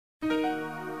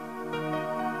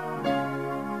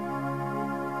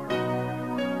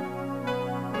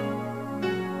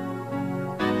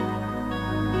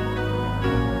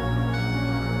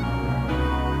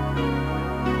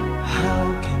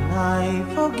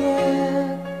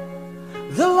forget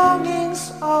the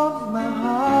longings of my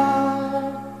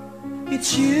heart.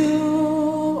 It's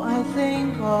you I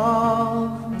think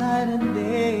of night and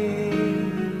day.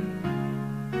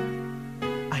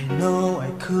 I know I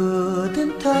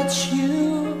couldn't touch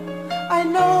you, I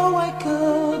know I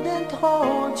couldn't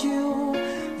hold you,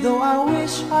 though I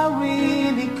wish I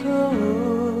really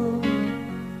could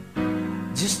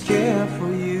just care for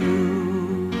you.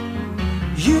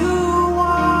 You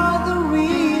are the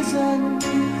reason,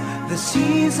 the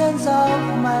seasons of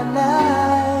my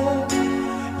life.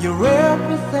 You're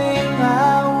everything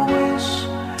I wish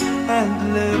and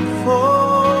live for.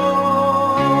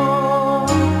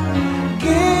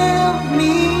 Give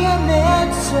me an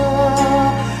answer,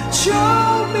 show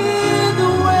me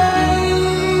the way.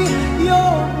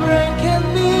 You're breaking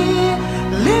me,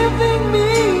 leaving me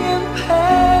in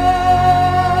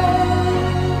pain.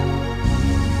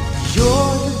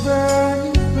 You're the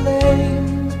burning flame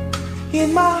in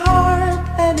my heart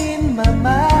and in my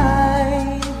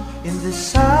mind. In the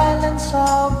silence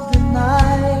of the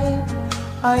night,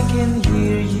 I can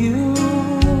hear you.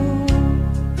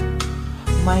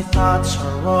 My thoughts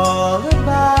are all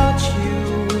about you,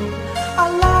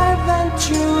 alive and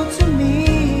true to me.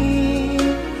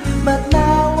 But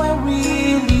now I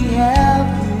really have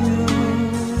you,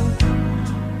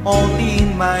 only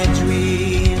in my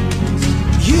dreams.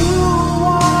 You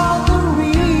are the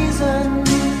reason,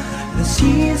 the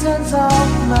seasons of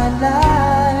my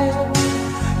life.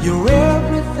 You're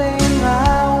everything I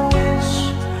wish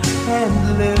and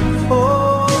live for.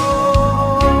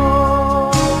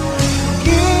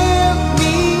 Give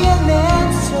me an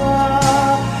answer,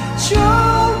 show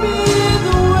me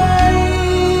the way.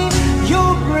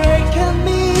 You're breaking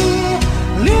me,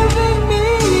 leaving me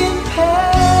in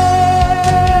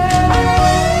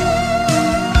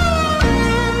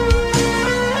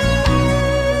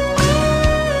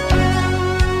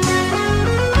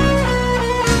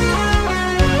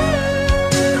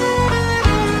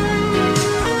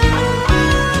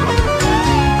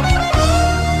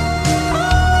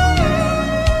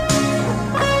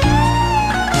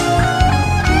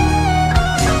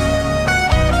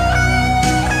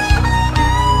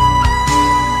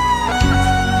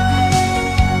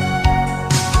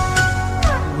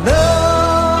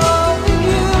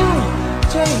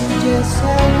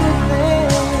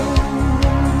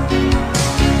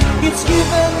it's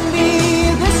given me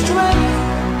the strength,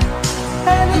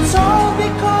 and it's all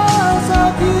because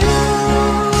of you.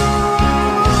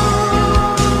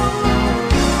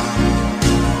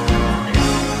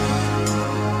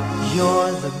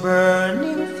 You're the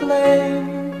burning flame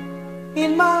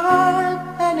in my heart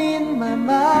and in my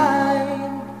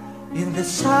mind. In the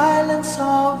silence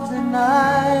of the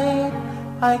night,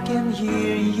 I can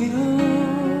hear you.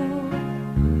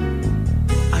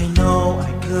 I know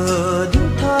I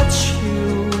couldn't touch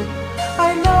you, I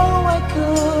know I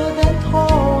couldn't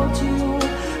hold you,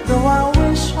 though I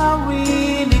wish I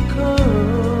really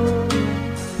could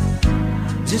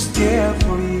just care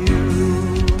for you.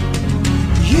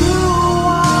 You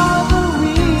are the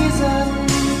reason,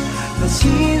 the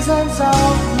seasons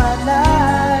of my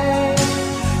life.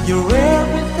 You're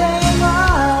everything I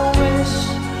wish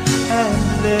and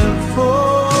live for.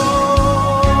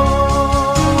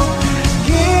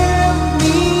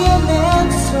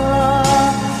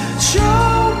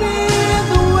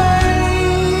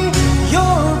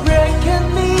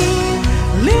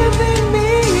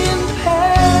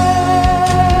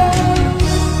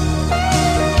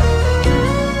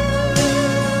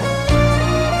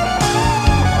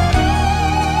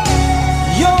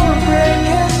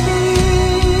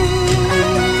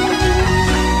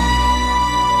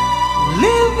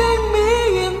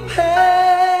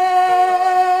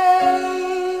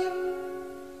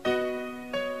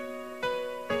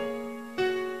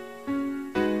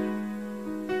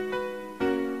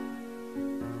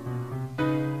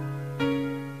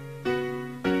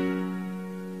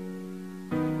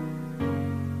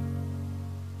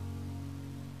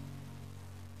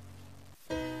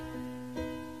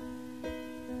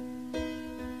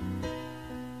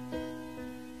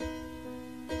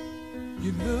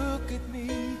 You look at me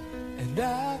and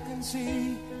I can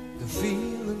see the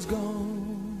feeling's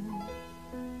gone.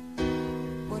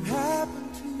 What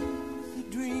happened to the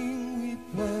dream we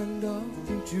planned our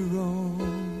future on?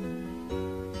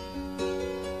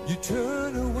 You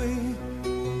turn away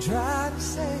and try to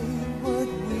say what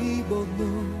we both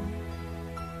know,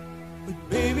 but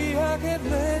baby I can't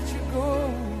let you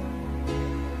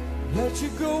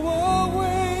go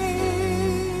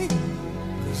away.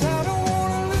 'Cause I don't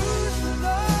wanna lose your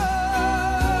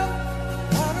love,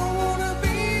 I don't wanna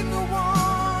be the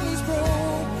one who's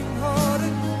broken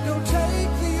hearted.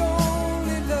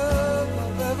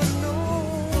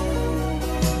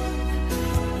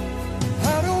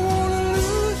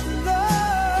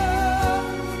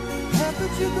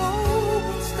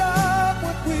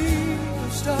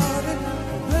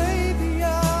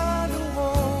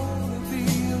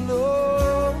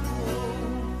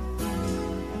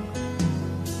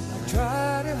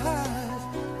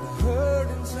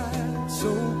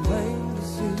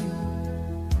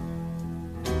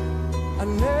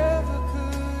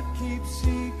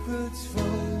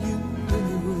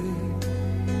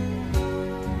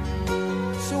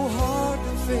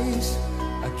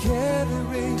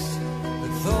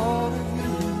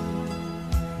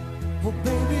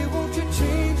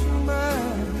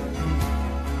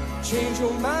 change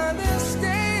your mind and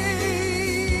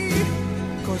stay.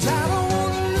 'Cause I don't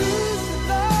wanna lose your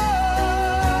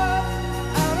love.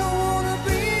 I don't wanna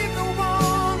be the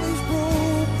one who's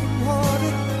broken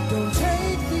hearted. Don't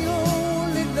take the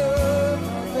only love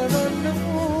I've ever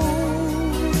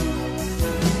known.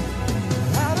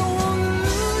 I don't wanna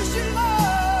lose your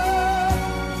love.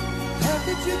 How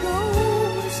could you go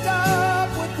and stop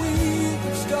what we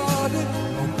have started?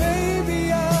 Oh baby,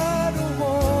 I don't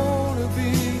wanna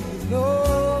be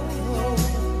alone.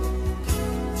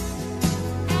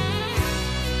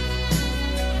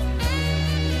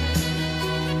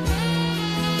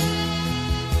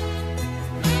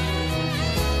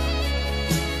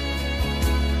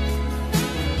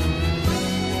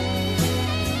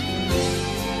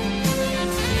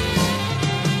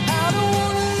 I don't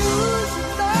wanna lose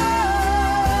your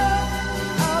love.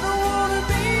 I don't wanna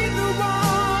be the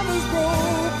one who's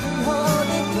broken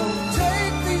hearted. Don't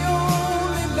take the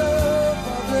only love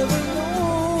I've ever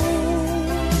known.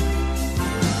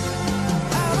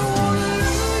 I don't wanna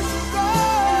lose your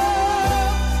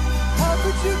love. How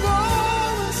could you go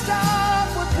and stop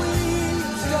what we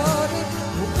started?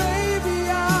 Well, baby,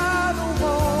 I don't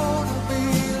wanna be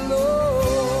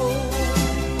alone.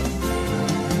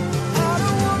 I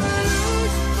don't wanna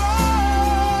lose your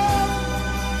love.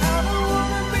 I don't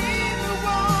wanna be the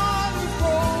one who's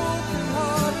broken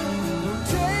hearted. Don't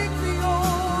take the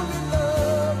only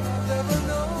love I've ever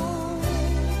known.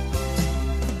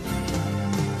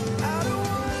 I don't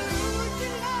wanna lose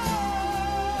your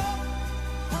love.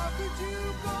 How could you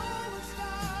go and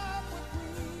stop what we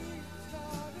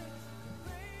started?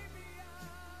 Baby,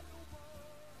 I don't want.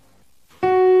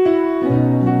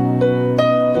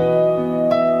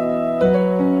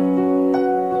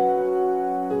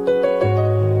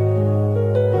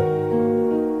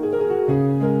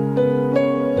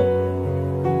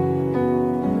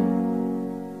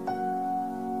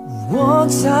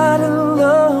 One-sided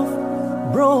love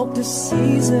broke the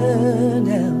season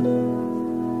out,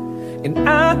 and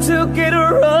I took it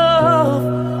rough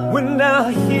when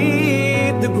I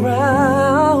hit the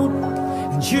ground.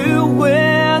 And you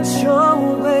went your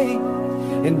way,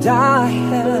 and I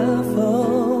have a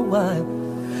while.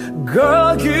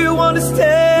 Girl, you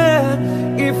understand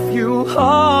if your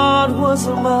heart was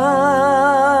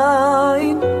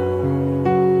mine.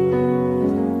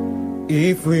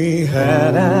 If we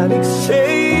had an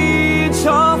exchange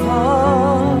of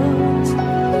hearts,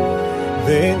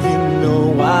 then you know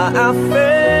why I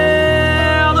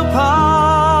fell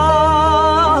apart.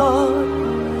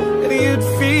 And you'd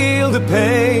feel the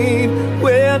pain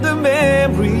when the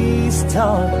memories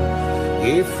start.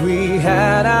 If we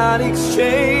had an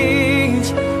exchange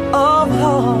of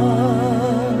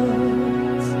hearts.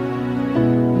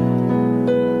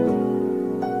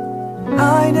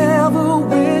 I never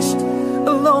wished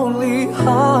a lonely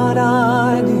heart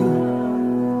I knew.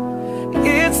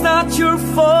 It's not your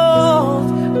fault,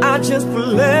 I just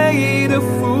played a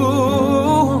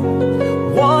fool.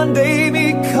 One day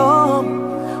may come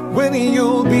when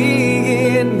you'll be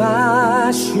in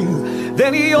my shoes.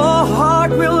 Then your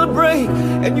heart will break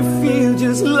and you feel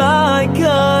just like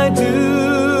I do.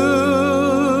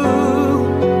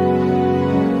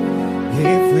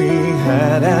 If we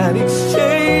had an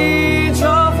exchange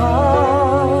of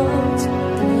hearts,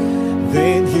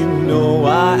 then you know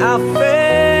why I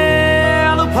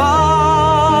fell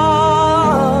apart.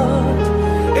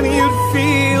 And you'd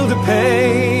feel the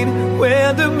pain when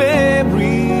the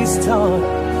memories start.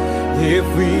 If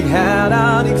we had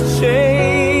an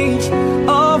exchange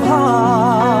of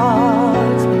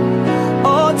hearts.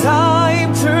 Oh, time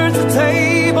turns the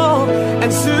table,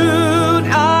 and soon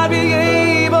I'll be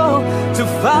able to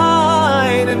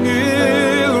find a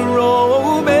new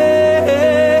romance.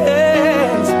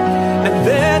 And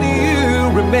then you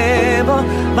remember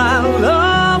my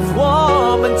love,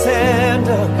 warm and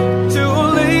tender, too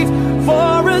late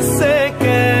for a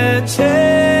second chance.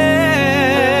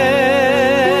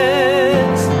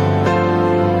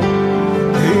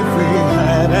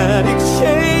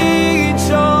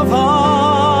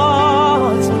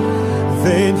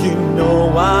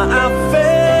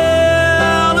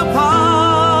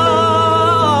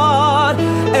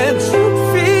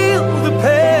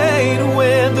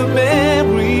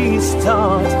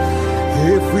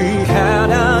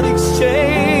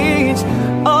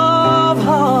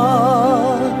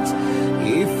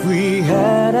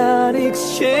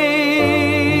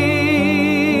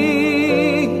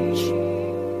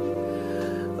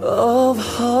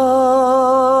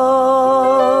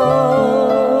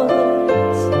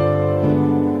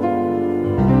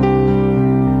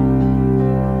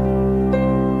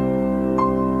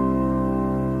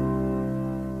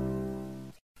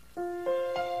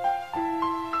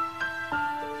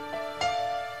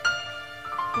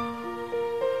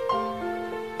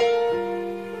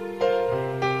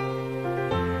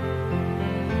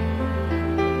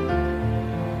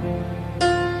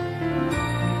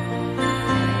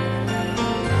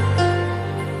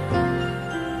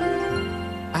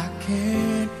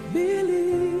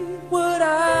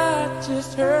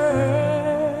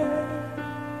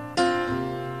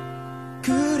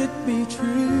 it be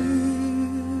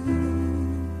true?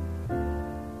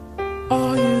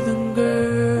 Are you the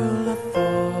girl I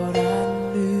thought I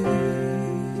knew?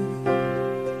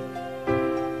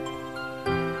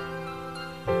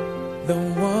 The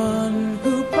one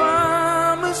who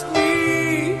promised me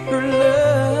her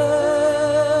love?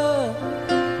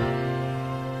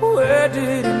 Where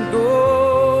did it go?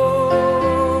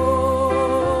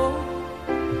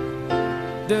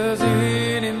 Does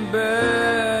anybody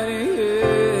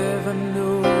ever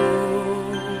know?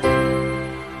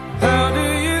 How do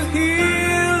you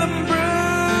heal a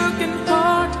broken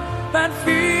heart that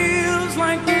feels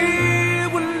like it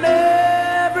will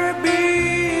never be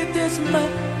this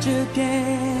much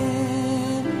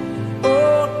again?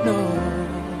 Oh no,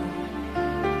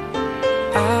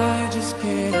 I just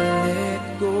can't let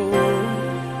go.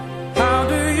 How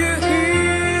do you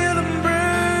heal a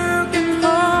broken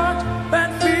heart that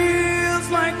feels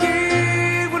like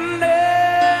it will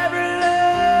never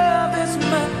love this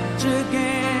much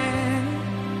again?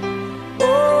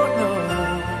 Oh no,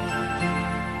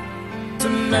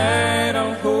 tonight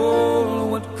I'll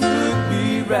hold what could be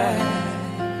right.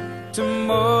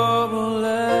 Tomorrow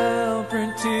I'll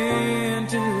pretend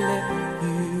to let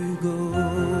you go.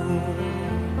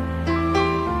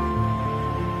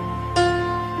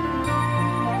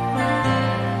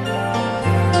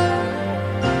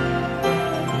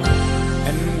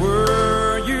 And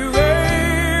were you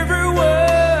ever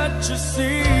what you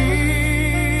see?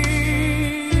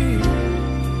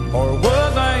 Or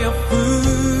was I a fool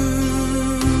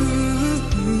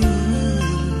who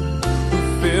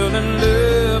fell in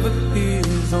love with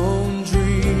his own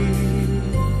dream?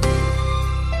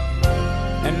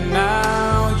 And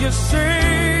now you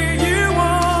say you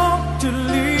want to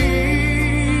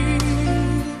leave,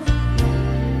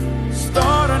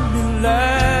 start a new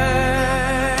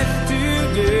life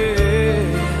today.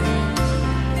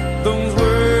 Those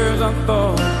words I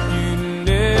thought you'd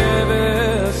never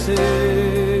say.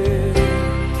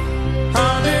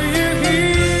 How do you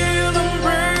heal a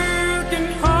broken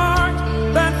heart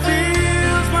that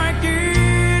feels like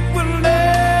it will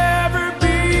never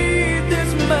be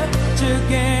this much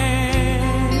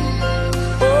again?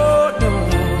 Oh no,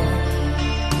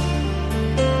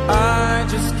 I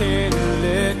just can't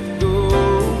let go.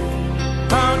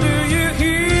 How do you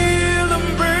heal a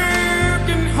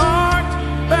broken heart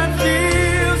that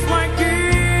feels like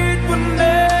it will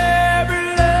never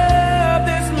love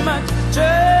this much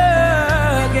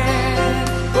again?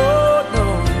 Oh no,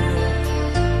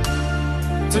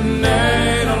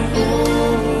 tonight I'll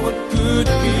hold what could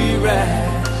be right.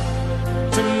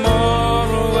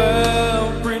 Tomorrow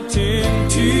I'll pretend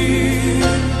to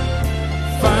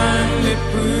finally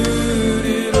put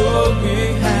it all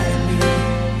behind me.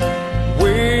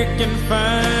 Wake and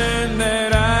find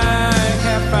that I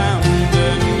have found a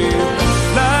new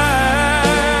life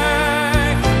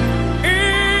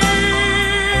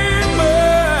in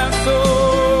my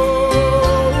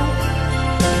soul,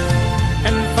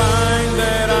 and find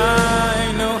that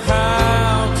I know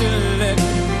how to let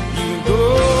you go.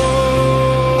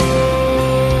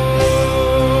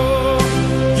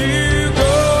 You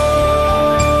go.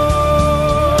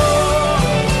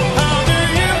 How do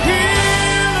you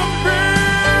heal a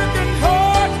broken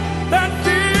heart that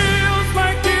feels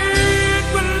like it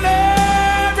will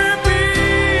never be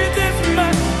this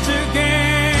much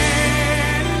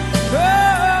again? Oh,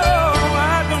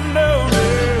 I don't know.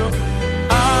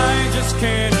 I just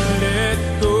can't let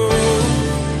go.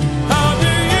 How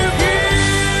do you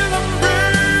heal a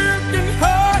broken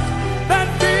heart that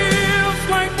feels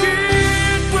like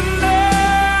it will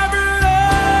never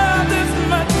love this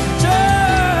much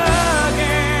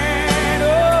again? Oh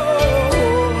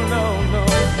no, no.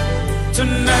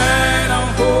 Tonight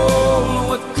I'll hold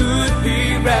what could be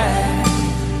right.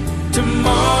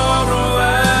 Tomorrow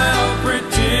I'll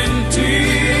pretend to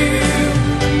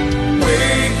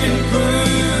wake and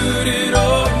put it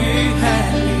all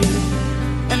behind me,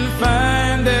 and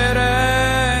find that I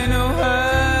know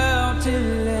how to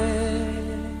let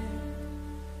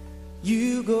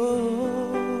you go.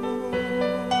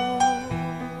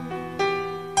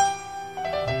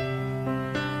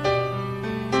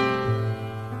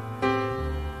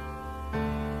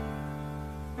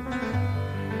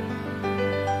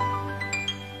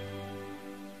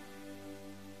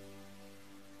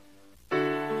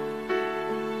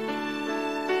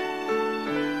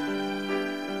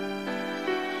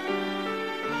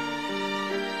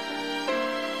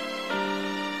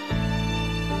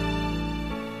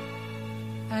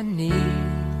 I need,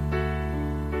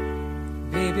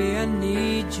 baby, I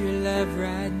need your love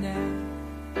right now.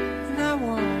 And I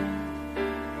want,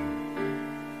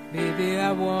 baby, baby,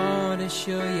 I wanna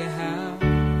show you how.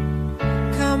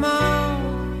 Come on,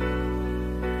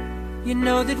 you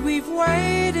know that we've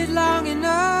waited long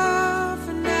enough,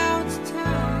 and now it's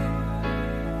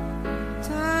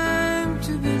time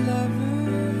to be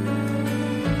lovers.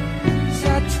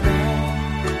 I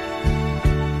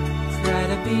try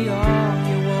to be all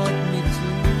you want me to,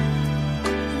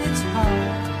 and it's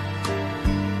hard,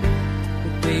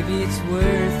 but baby, it's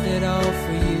worth it all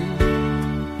for you.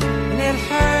 And it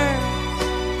hurts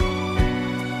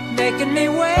making me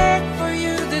wait for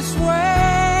you this way.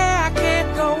 I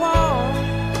can't go on,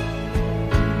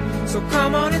 so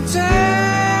come on and take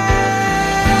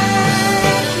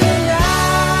me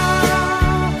now,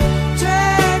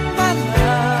 take my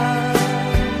love,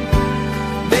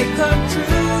 make come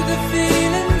true the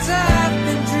feelings I've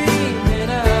been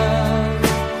dreaming of.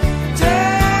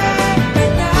 Take me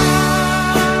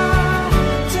now,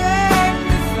 take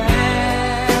me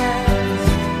fast.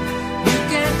 You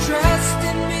can trust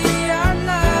in me, our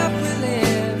love will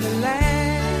ever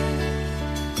last.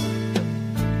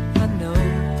 I know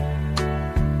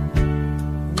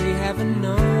we haven't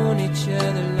known each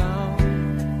other long,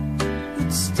 but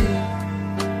still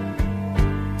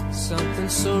something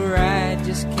so right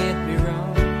just can't be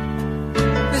wrong.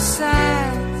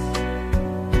 Besides,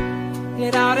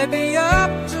 it ought to be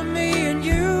up to me and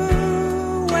you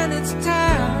when it's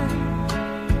time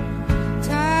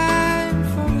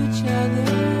for each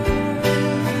other.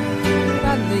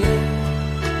 I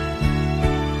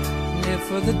live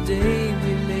for the day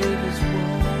we live as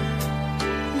one.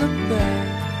 Look back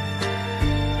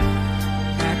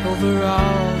over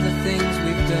all the things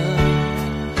we've done.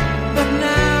 But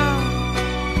now,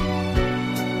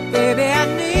 baby, I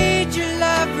need your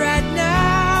love right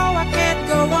now. I can't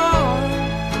go on,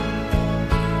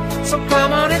 so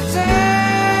come on and take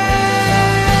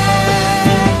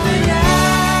me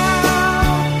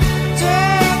now,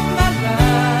 take my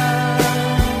love,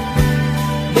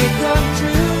 make come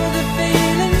true the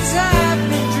feelings I've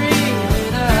been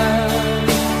dreaming of.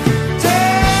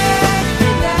 Take me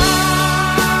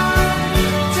now,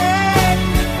 take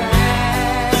me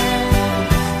fast.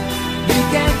 You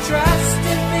can trust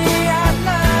in me, our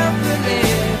love will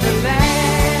ever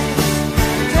last.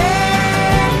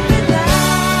 Take me now,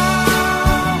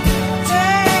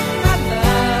 take my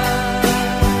love,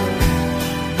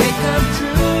 make come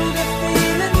true the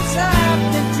feelings I've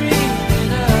been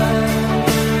dreaming of.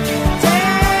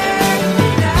 Take me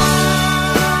now,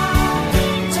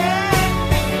 take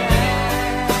me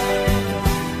fast.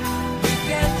 You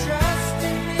can trust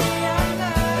in me, our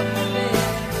love will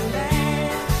ever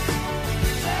last.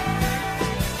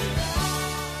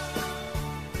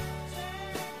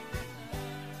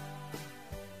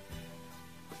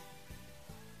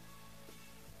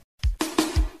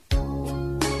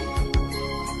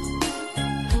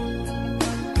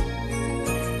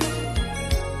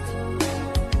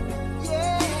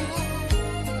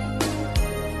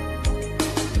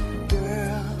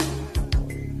 Girl,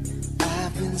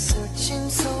 I've been searching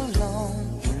so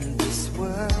long in this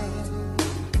world,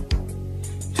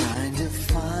 trying to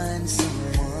find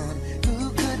someone who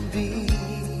could be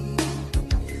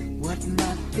what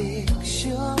my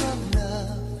picture of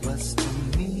love was to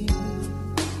me.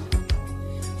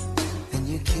 Then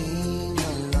you came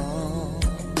along.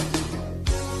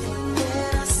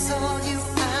 When I saw you,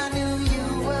 I knew you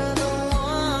were the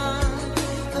one,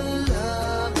 the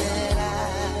love that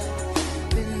I've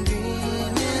been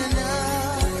dreaming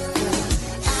of. 'Cause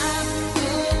I've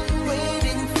been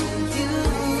waiting for you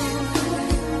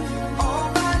all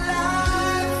my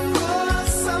life, for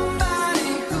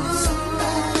somebody who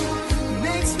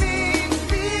makes me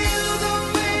feel the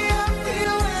way I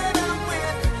feel when I'm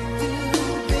with you,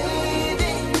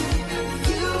 baby.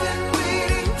 You've been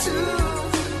waiting too,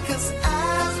 'cause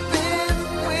I've been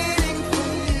waiting for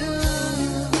you.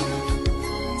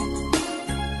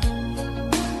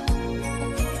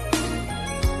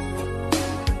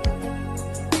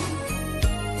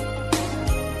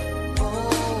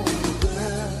 Oh,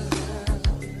 girl,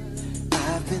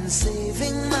 I've been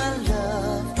saving my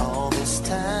love all this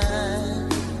time,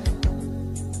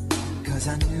 'cause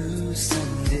I knew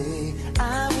someday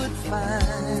I would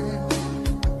find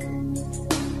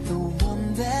the one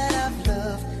that I've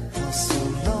loved for so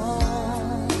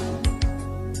long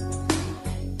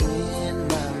in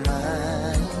my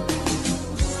mind.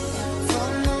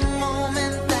 From the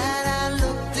moment that I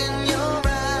looked in your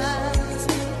eyes,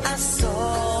 I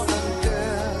saw the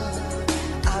girl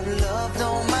I've loved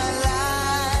all my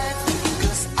life.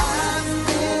 'Cause I've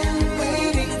been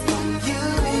waiting for you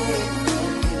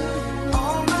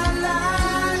all my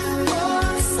life, for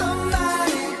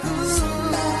somebody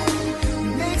who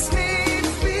makes me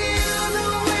feel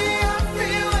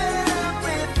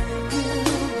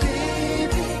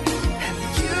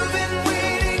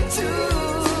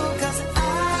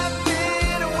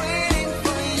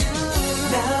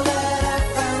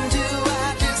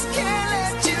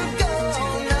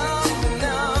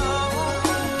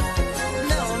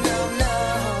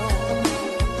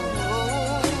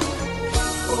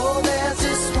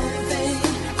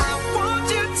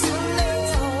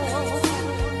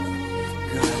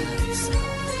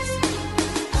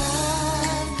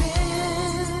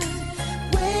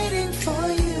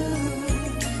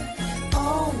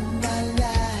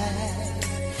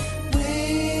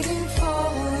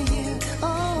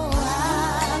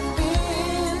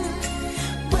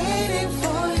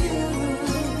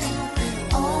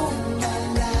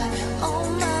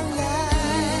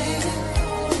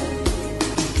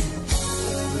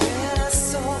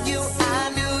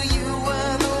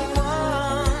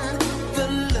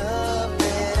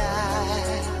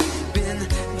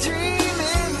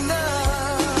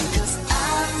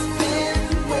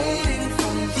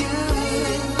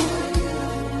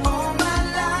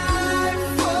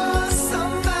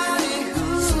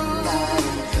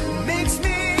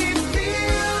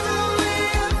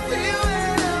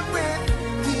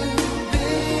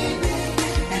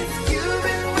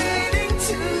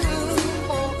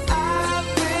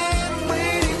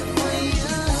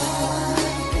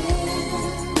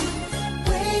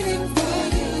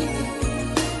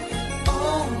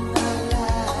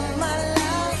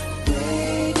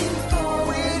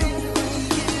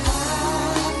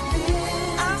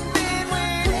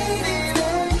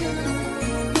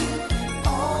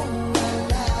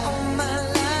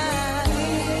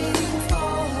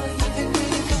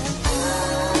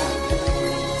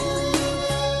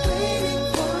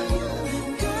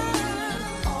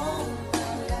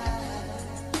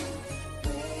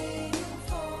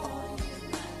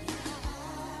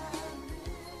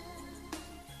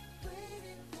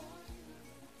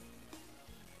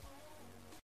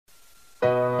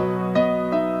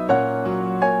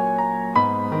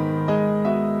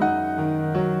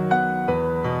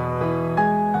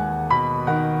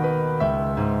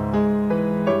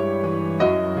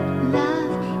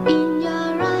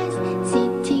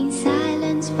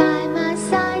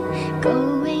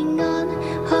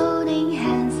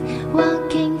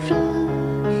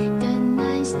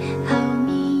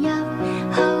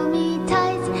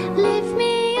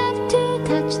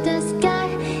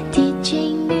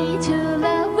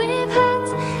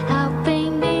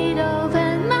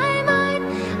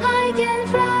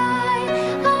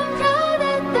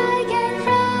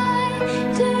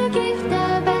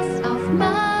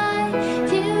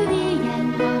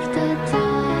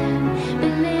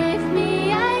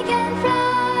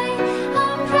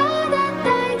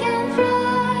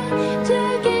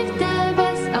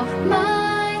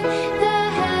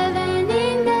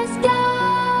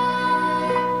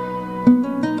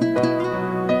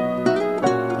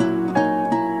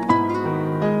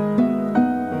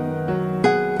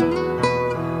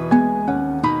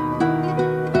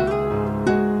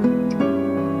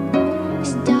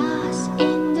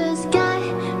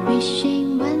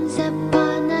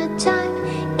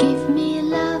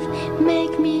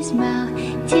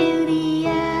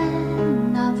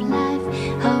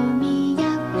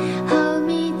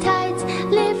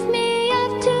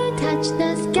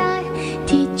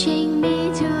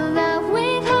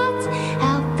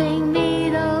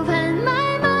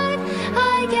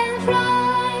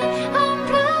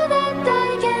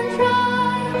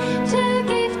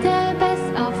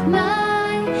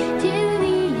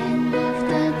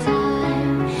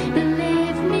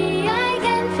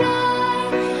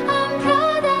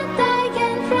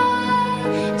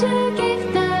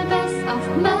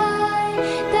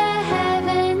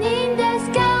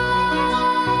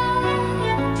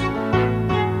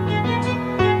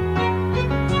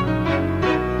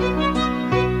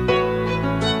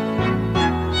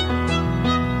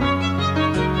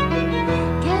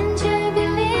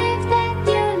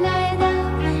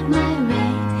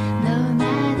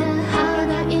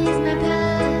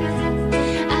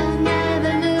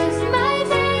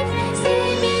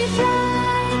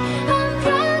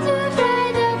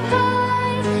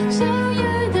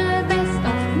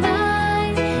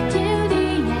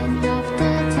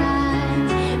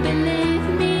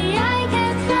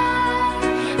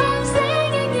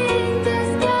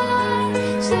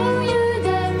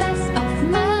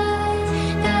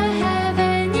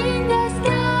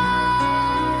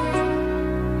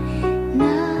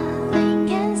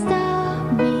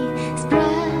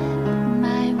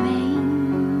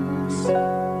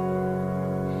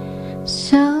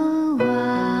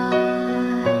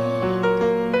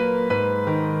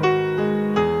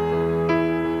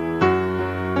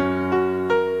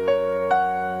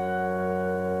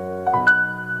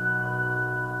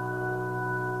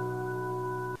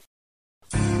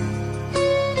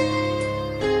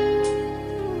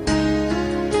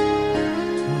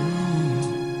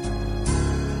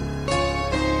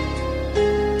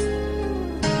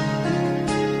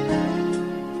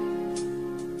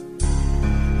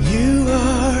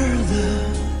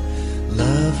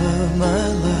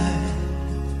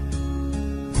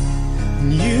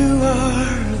You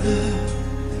are the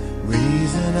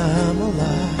reason I'm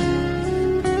alive.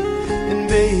 And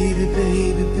baby,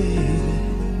 baby, baby,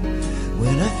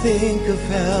 when I think of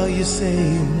how you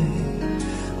save me,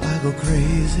 I go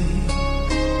crazy.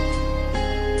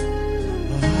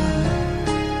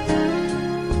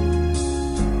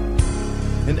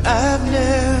 And I've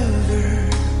never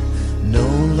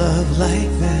known love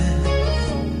like that.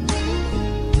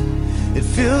 It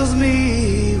fills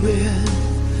me with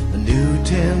a new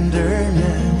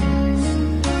tenderness.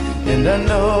 And I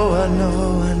know, I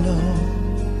know, I know,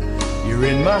 you're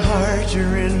in my heart,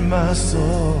 you're in my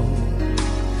soul.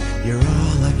 You're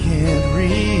all I can't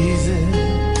resist.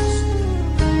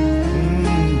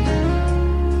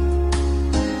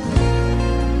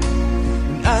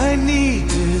 And I need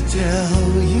to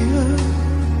tell you,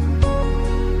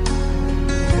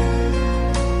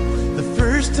 the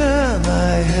first time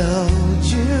I held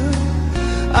you,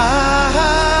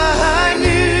 I knew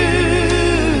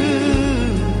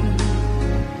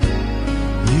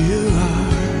you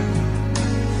are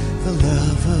the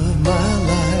love of my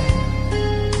life.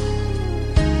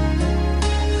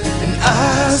 And I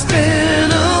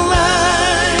spent a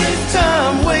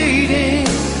lifetime waiting,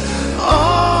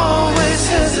 always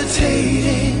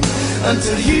hesitating,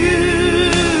 until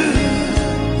you,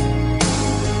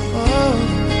 oh,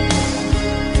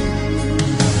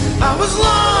 I was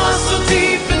lost so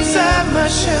deep inside my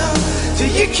shell,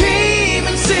 till you came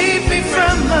and saved me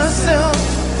from myself.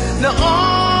 Now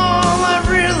all I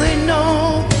really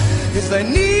know is I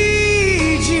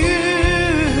need you.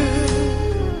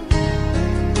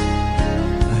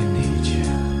 I need you.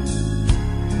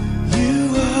 You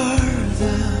are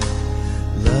the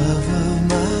love of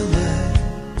my life.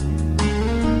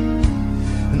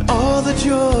 All the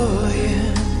joy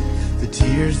and the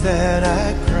tears that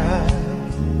I cried.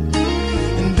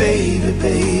 And baby,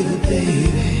 baby,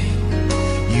 baby,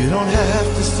 you don't have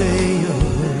to say a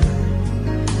word,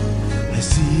 I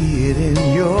see it in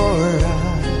your eyes.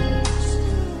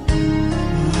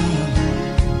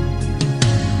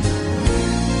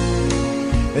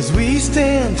 As we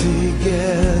stand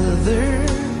together,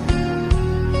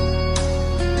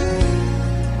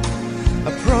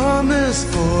 I promise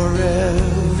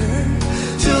forever,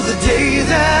 till the day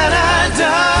that I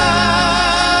die.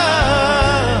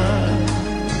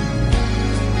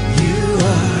 You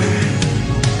are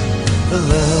the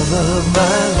love of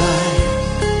my life.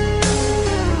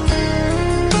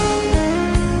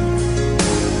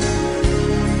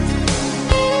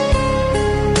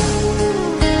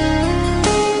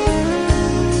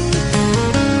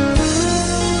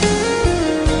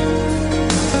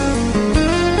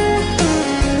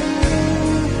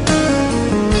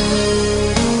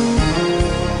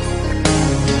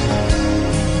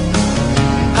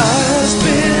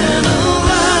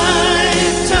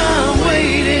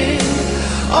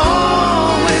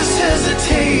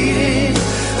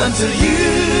 Until you,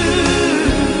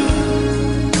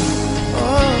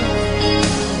 oh,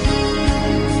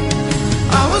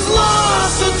 I was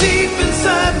lost so deep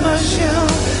inside my shell,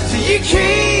 till you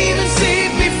came and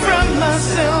saved me from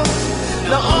myself.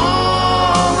 Now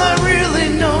all I really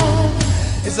know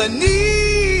is I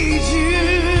need you.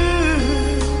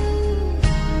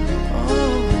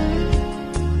 Oh,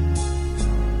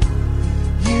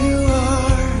 you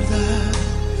are the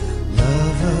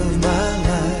love of my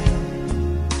life.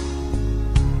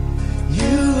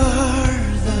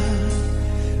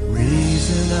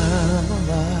 I'm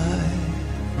alive.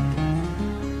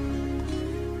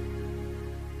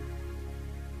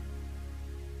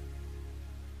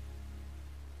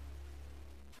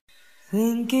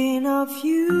 Thinking of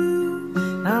you,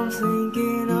 I'm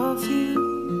thinking of you.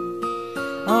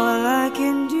 All I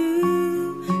can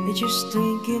do is just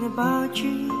thinking about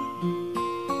you.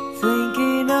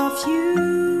 Thinking of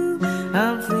you,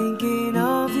 I'm thinking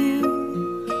of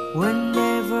you.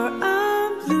 Whenever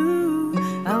I'm blue,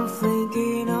 I'm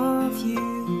thinking of you.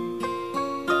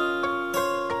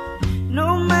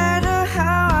 No matter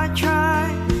how I try,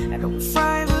 I don't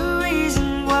find the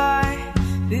reason why.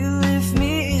 Believe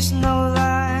me, it's no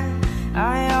lie,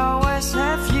 I always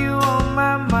have you on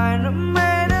my mind. No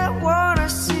matter what I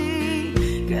see,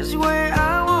 'cause where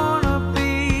I wanna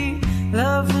be,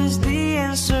 love is the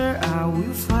answer I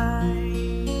will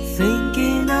find.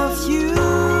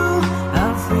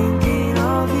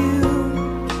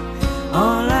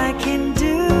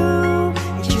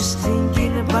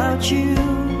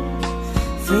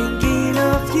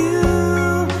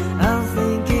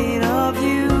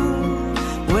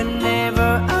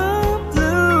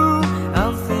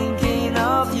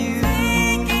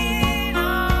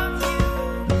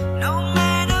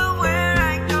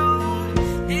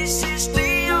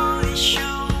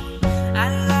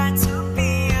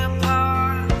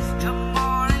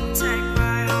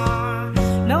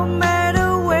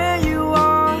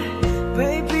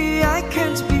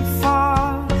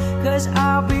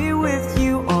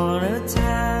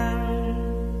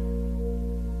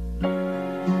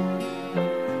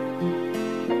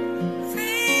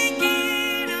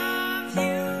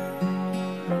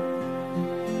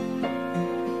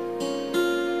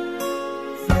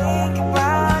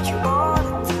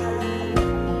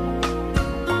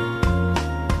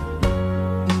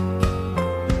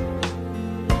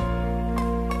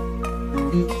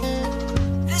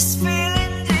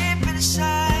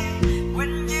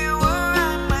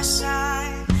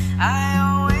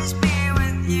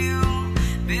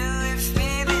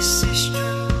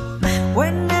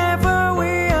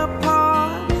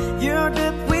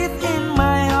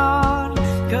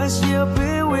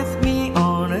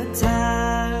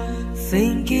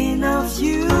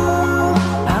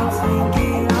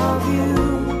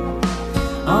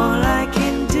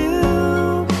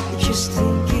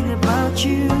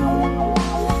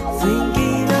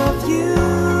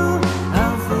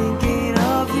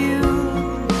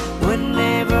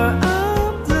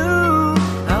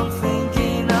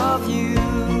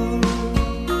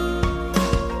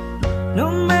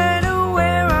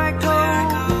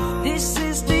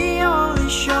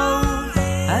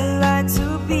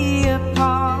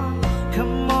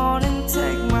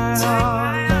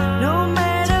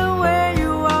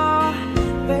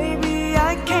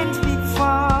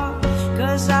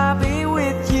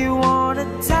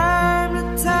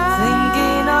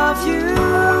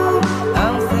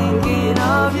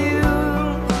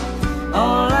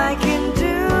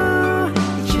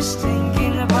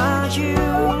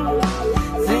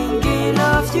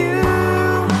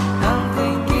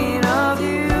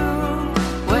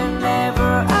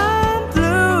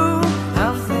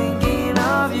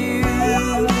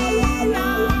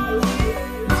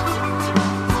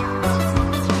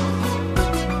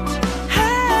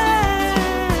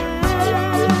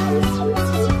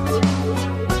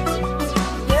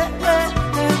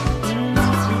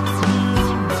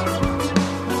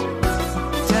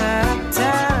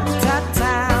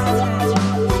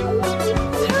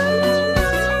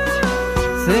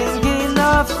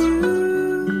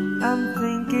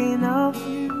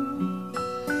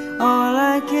 all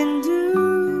I can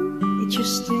do is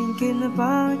just thinking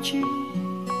about you,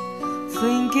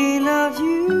 thinking of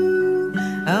you.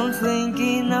 I'm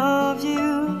thinking of you.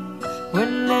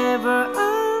 Whenever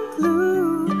I'm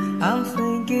blue, I'm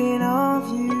thinking of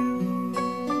you.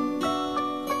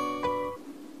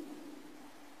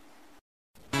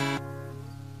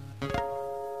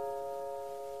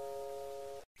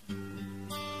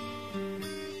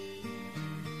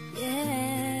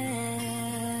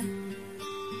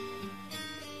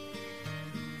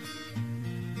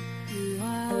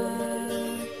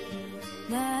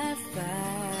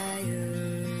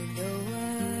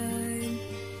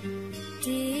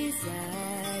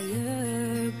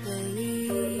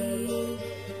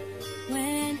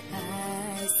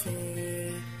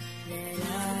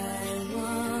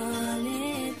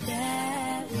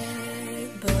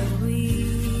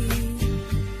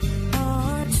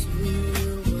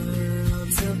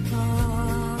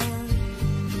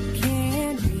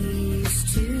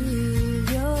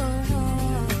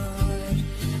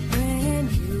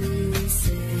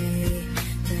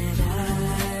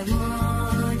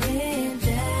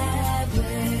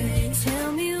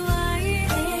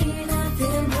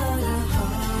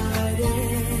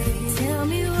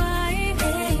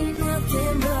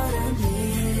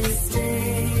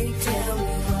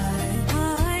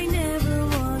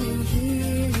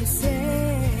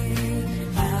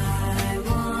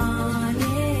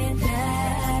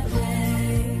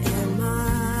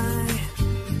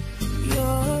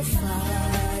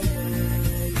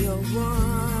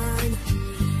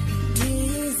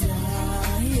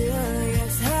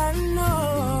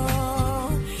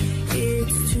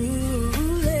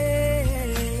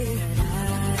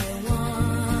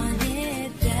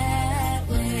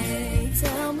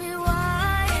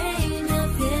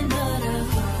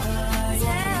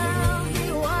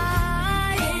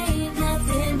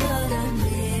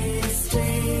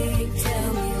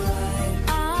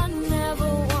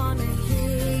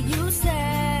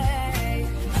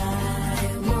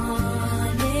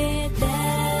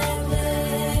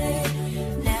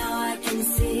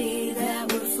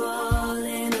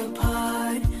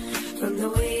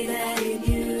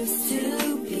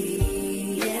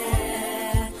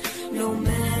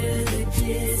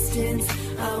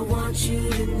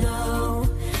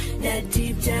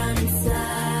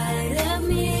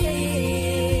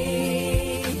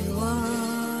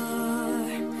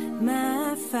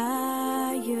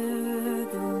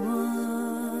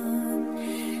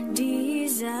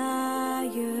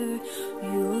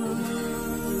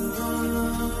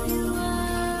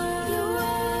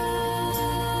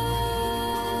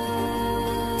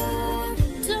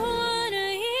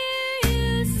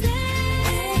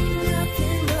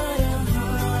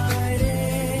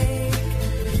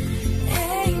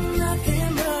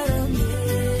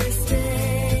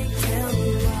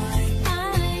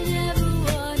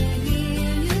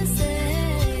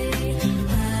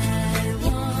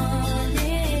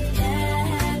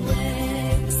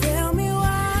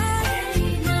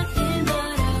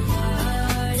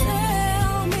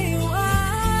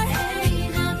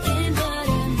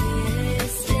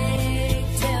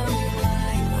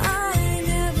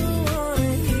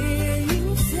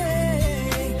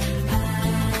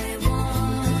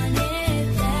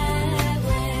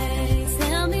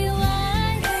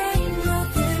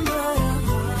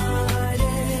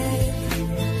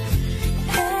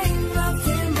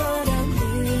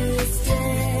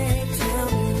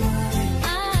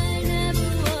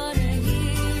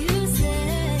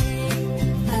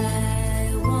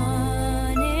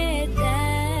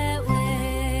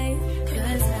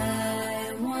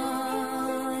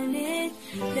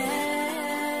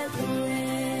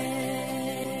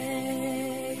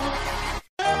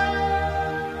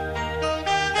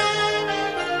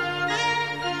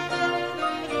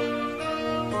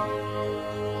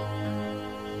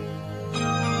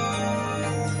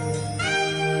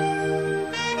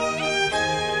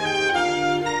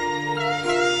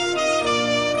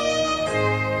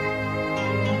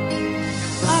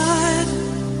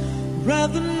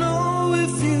 rather know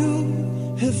if you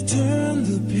have turned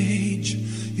the page,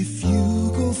 if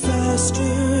you go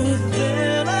faster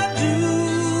than I do.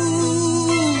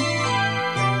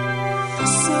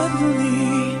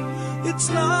 Suddenly, it's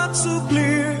not so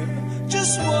clear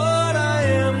just what I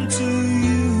am to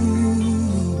you.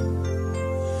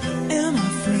 Am I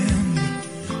friend?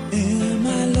 Am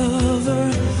I lover?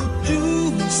 Do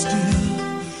we still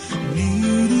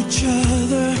need each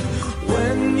other?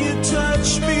 When you touch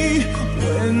me,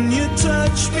 when you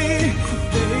touch me,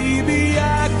 baby,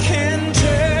 I can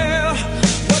tell.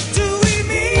 What do we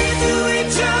mean to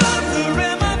each other?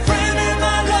 Am I friend? Am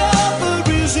I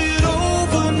lover? Is it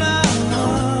over now?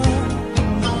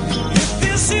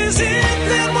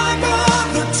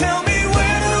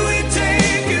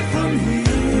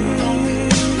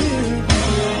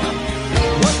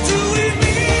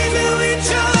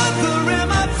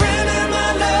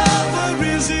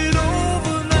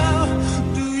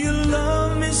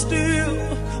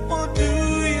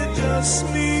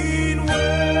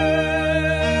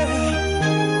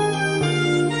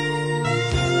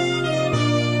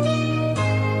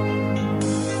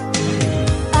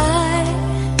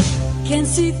 can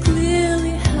see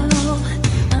clearly how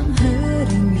I'm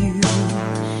hurting you.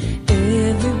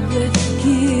 Every breath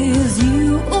gives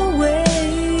you away.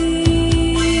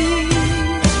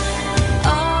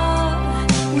 Ah,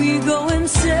 we go in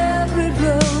separate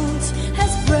roads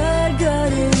as pride got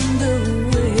in the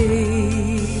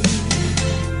way.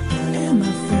 Am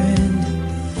I friend?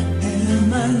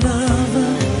 Am I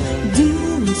lover? Do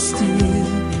we still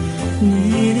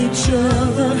need each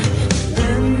other?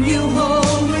 When you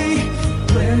hold me,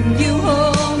 when you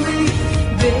hold me,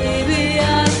 baby,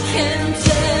 I can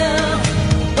tell.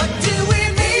 What do we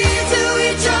mean to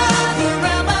each other?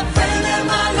 Am I friend? Am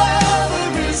I lover?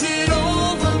 Is it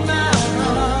over now?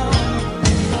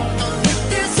 If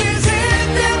this is it,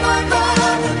 then my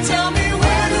brother, tell me,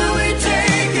 where do we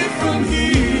take it from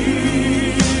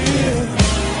here?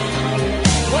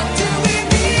 What do we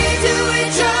mean to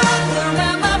each other?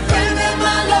 Am I friend? Am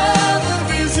I lover?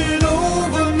 Is it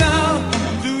over now?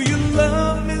 Do you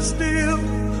love me still,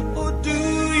 or do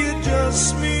you just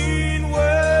mean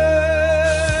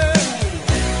well?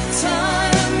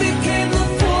 Time became the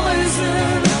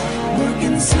poison,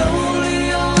 working slowly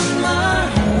on my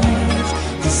heart,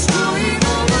 destroying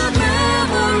all my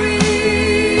memories.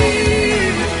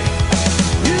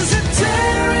 Is it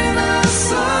tearing us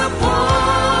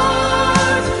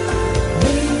apart?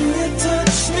 When you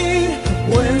touch me,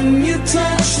 when you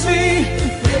touch me,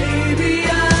 baby,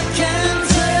 I can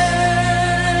tell.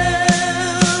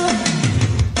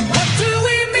 What do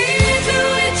we mean to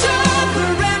each other?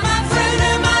 Am I friend?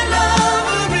 Am I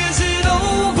lover? Is it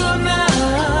over now?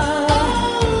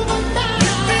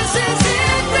 If this is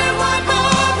it, then why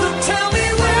bother? Tell me,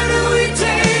 where do we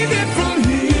take it from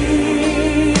here?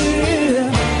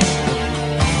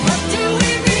 What do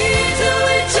we mean to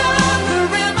each other?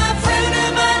 Am I friend?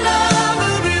 Am I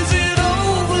lover? Is it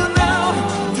over now?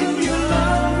 Do you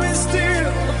love me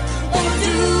still, or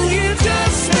do you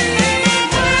just mean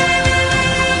well?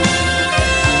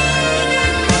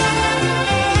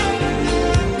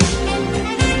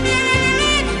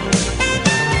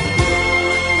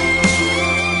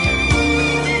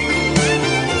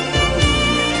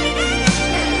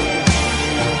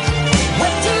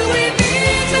 What do we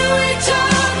mean to each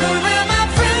other? Am I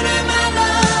friend? Am I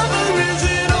lover? Is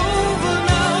it over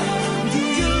now? Do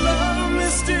you love me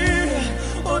still,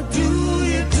 or do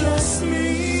you just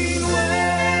mean well?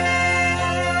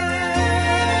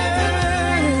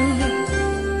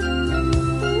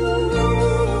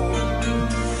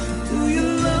 Do you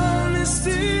love me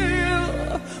still,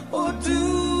 or do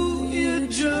you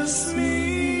just mean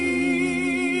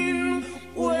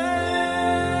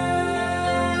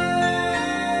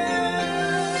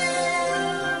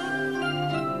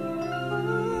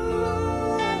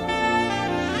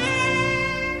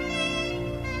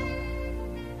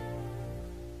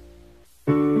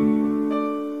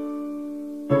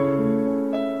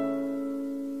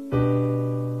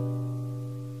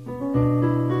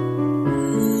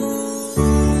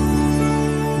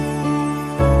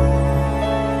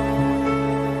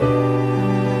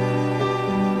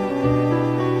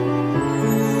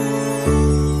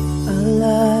I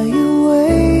lie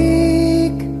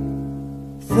awake,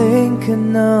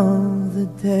 thinking of the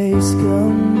days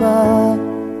gone by,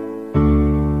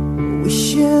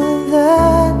 wishing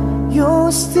that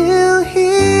you're still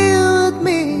here with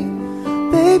me,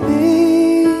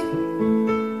 baby.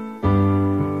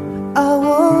 I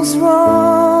was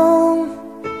wrong,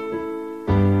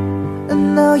 and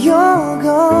now you're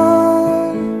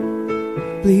gone.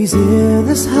 Please hear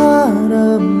this heart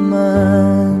of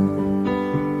mine.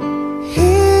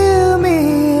 Hear me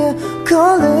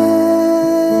calling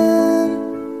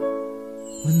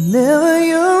whenever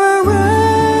you're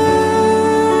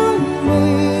around me.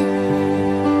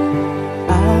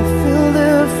 I feel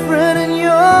different in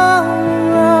your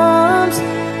arms,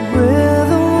 with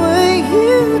the way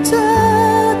you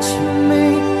touch me.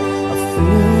 I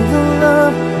feel the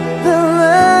love that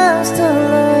lasts a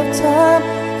lifetime.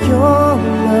 Your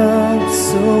love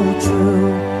so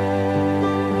true,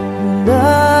 and I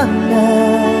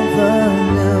never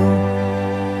knew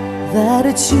that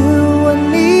it's you I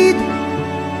need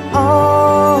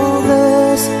all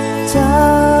this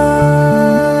time.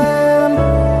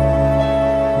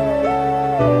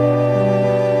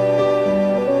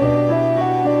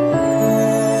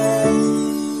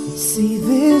 See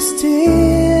these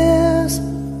tears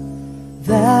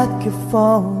that keep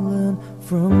falling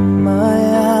from my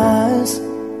eyes,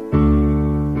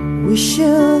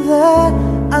 wishing that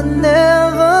I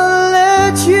never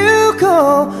let you go,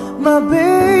 my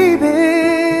baby.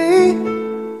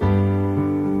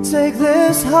 Take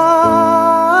this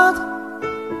heart,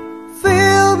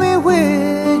 fill me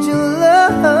with your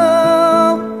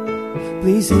love,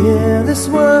 Please hear these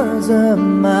words of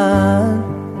mine.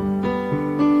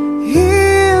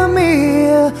 Hear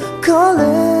me calling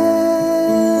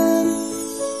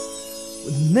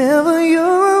whenever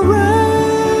you're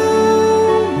around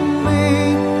me.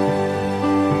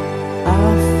 I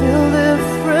feel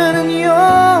different in your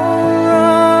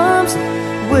arms,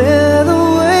 with the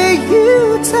way you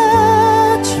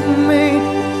touch me.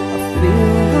 I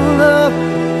feel the love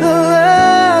that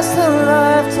lasts a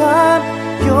lifetime.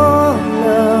 Your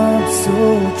love so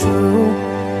true,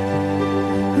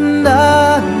 and I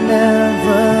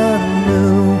never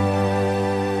knew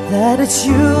that it's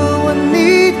you I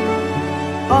need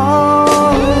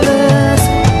all this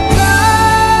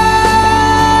time,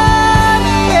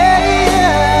 yeah,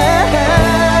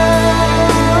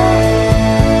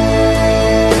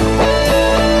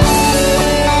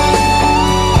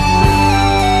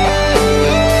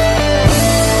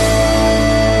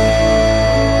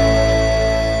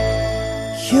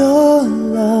 your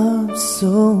love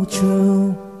so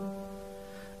true,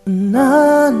 and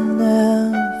I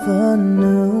never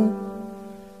knew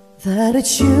that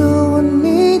it's you I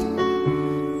need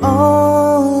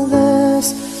all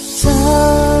this time.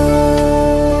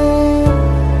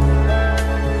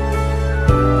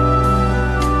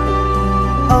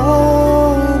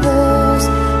 All this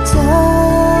time.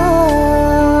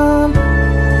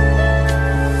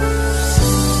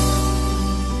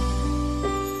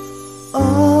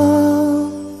 All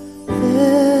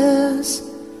this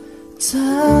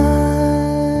time.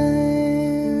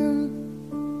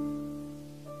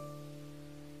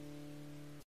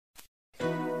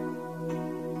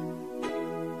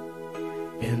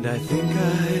 And I think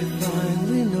I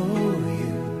finally know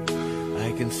you. I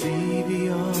can see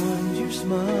beyond your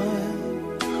smile.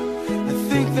 I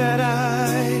think that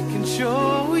I can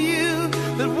show you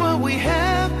that what we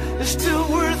have is still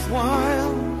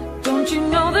worthwhile. Don't you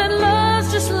know that love's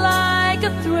just like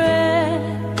a thread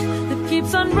that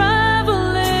keeps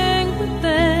unraveling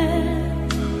within?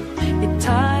 It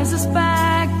ties us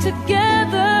back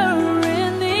together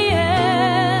in the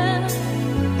end.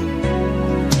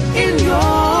 In your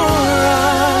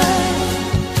eyes,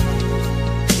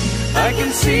 I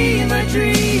can see my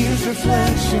dreams'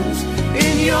 reflections.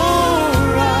 In your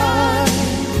eyes,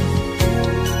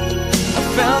 I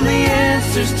found the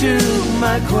answers to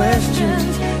my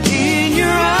questions. In your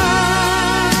eyes,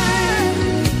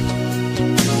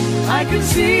 I can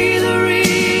see the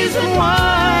reason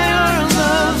why our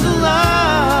love's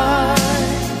alive.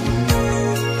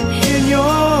 In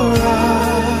your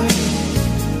eyes,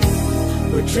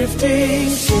 we're drifting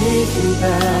safely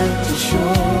back to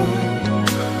shore,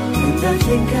 and I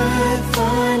think I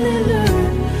finally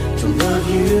learned to love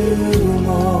you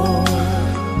more.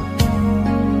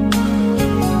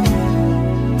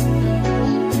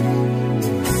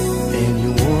 And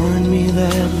you warned me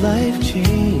that life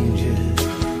changes,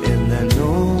 and that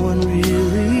no one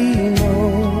really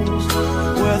knows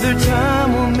whether time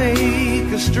will make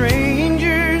us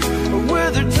strangers or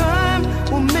whether time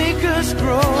will make us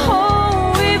grow.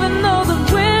 Oh, even though the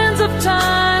winds of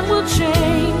time will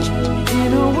change, in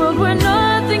a world where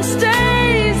nothing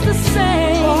stays the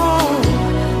same. Oh,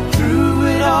 through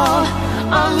it all,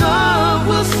 our love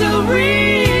will still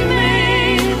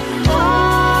remain.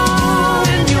 Oh,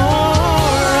 in your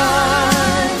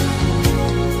eyes,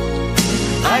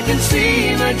 I can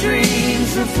see my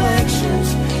dreams' reflections.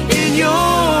 In your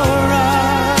eyes,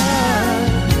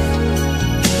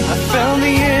 I found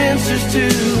the answers to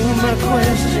my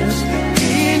questions.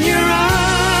 In your eyes,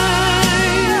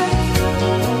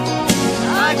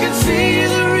 I can see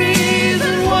the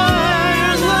reason why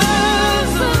our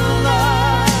love's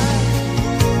alive.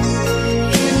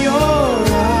 In your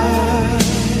eyes,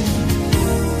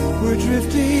 we're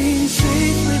drifting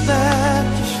safely back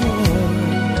to shore,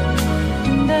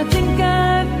 And I think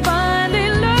I finally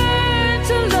learned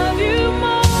to love you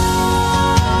more.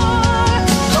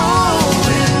 Oh,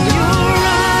 in your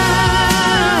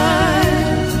eyes,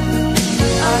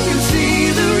 I can see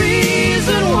the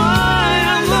reason why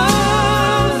our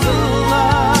love's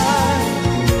alive.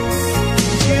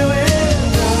 You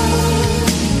and I,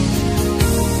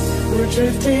 we're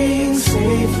drifting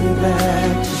safely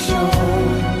back to shore,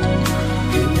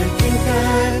 and I think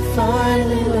I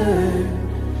finally learned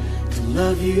to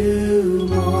love you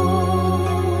more.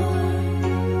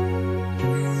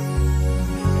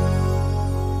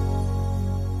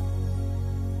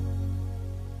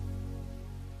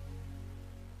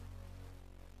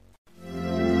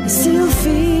 It still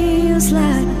feels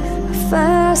like our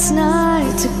first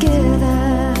night together.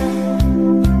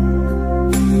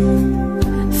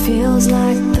 Feels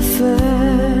like the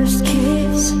first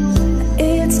kiss.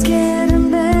 It's getting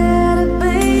better,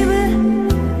 baby.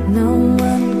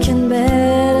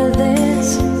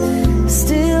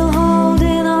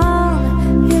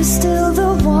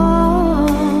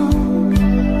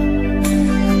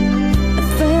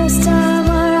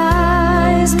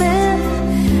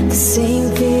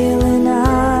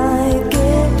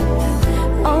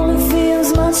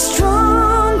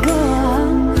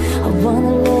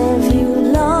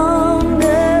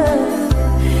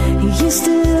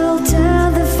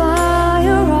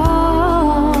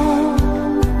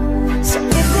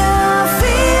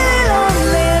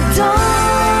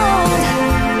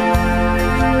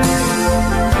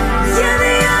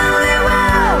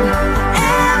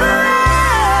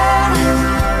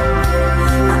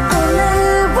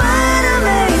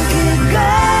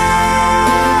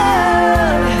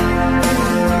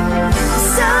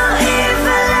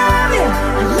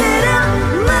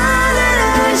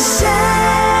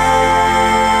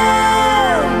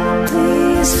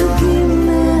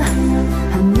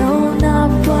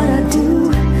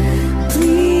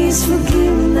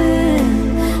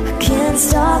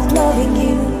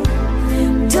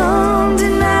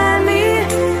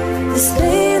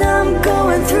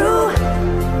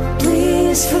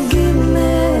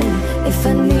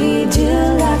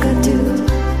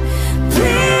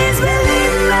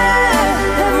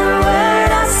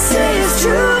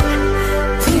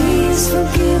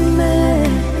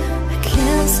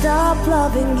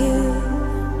 loving you.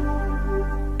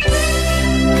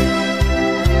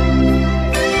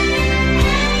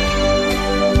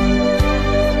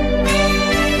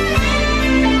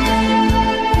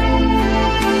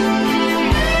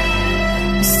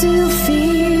 Still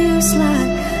feels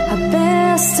like our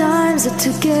best times are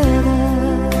together.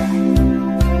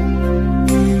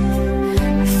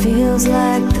 It feels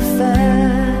like the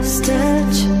first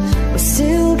touch. We're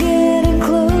still getting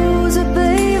closer,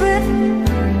 baby.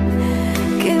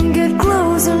 Can't get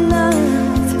closer now.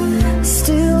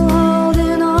 Still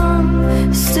holding on,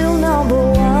 still number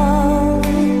one.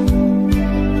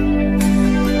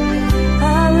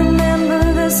 I remember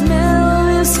the smell of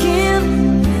your skin.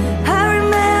 I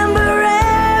remember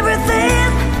everything.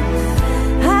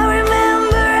 I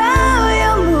remember all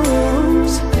your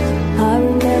moves. I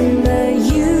remember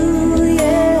you,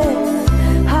 yeah.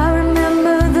 I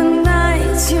remember the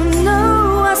nights, you know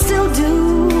I still do.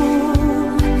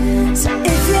 So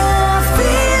if you're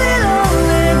feeling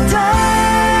lonely,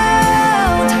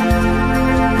 don't.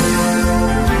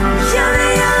 You're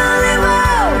the only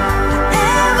one I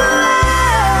ever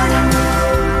had.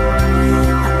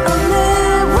 I only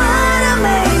wanna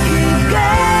make you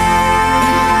good.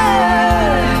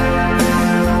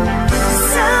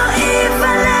 So if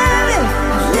I love you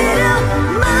a little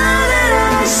more than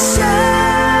I should,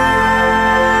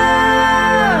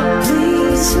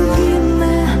 please forgive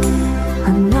me.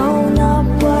 I know not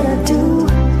what I do.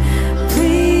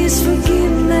 Please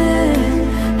forgive me.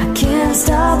 I can't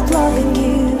stop loving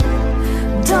you.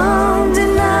 Don't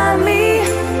deny me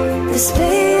this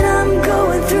pain I'm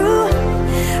going through.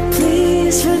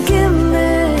 Please forgive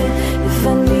me if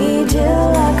I need you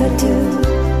like I do.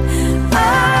 I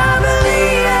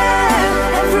believe it.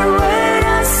 Every word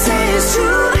I say is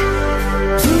true.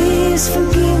 Please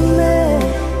forgive me.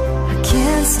 I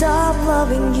can't stop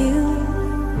loving you.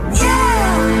 Yeah.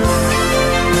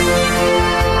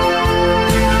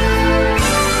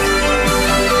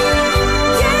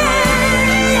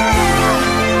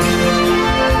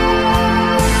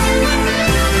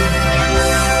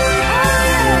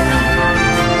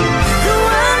 The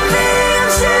one thing I'm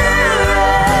sure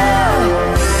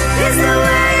is the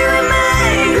way we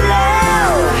make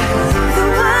love. The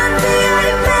one thing I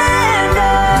depend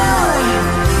on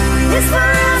is for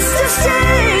us to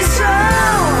stay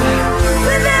strong.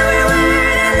 With every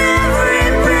word and every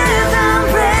breath I'm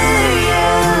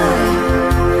praying.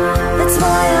 That's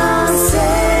why I'm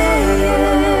saying,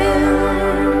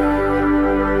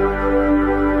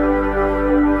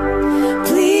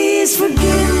 please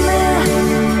forgive me.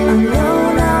 I know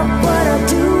not what I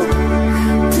do.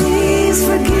 Please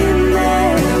forgive me.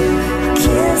 I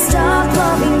can't stop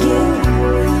loving you.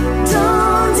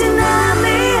 Don't deny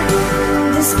me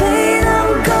this pain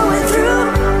I'm going through.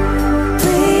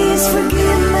 Please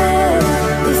forgive me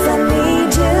if I need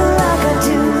you like I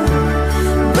do.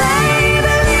 Baby,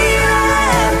 believe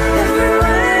it. Every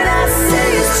word I say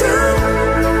is true.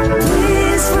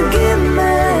 Please forgive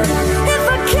me if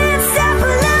I can't stop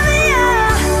loving you.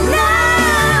 Now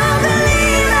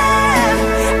believe it.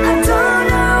 I don't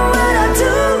know what I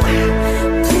do.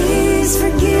 Please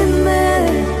forgive me.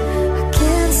 I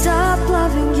can't stop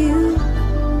loving you.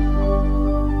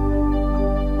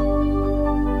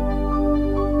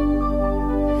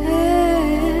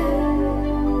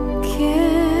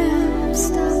 Can't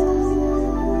stop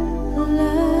loving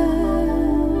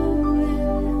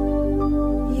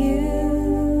you.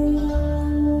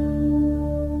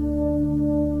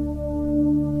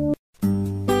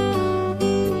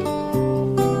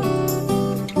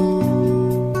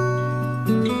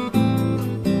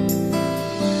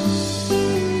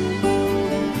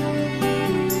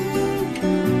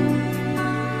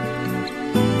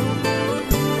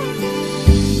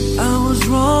 I was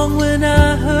wrong when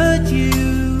I hurt you.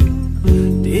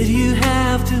 Did you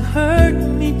have to hurt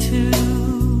me too?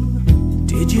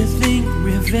 Did you think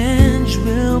revenge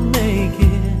will make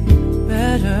it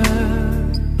better?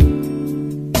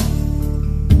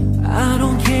 I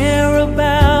don't care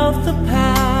about the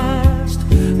past.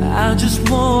 I just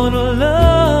want a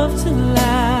love to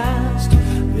last.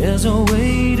 There's a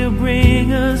way to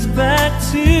bring us back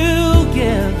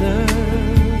together.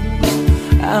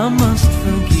 I must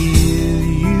forgive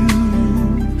you,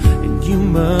 and you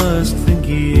must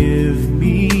forgive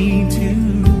me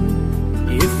too.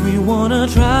 If we wanna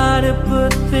try to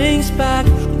put things back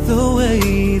the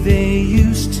way they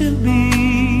used to be.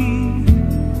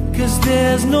 'Cause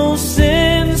there's no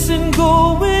sense in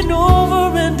going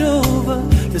over and over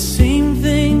the same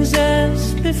things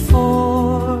as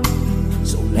before.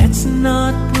 So let's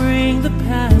not bring the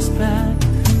past back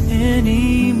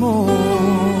anymore.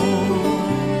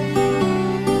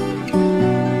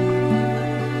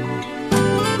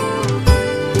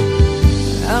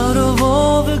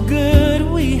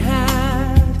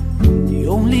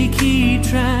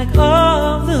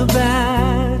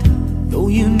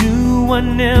 I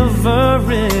never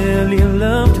really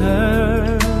loved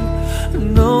her.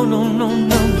 No, no, no,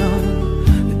 no, no.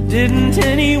 Didn't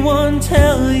anyone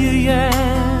tell you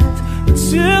yet?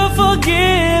 To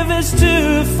forgive is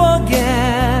to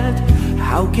forget.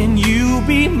 How can you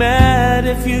be mad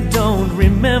if you don't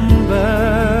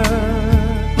remember?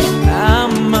 I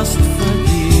must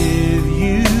forgive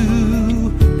you.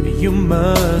 You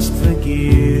must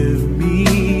forgive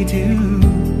me too.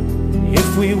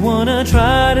 If we wanna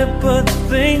try to put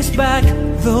things back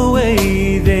the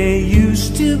way they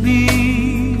used to be.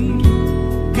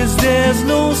 'Cause there's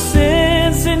no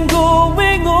sense in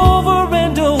going over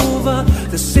and over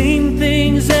the same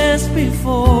things as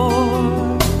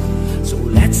before. So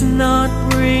let's not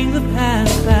bring the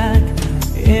past back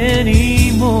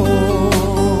anymore.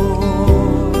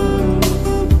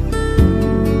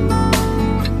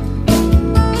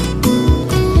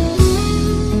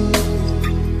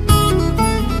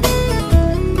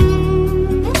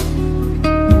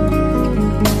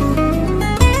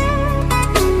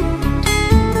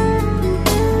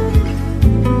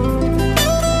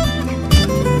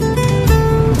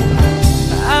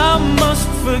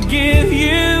 Forgive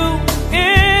you,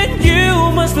 and you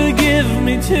must forgive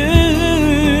me too.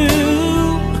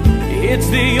 It's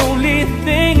the only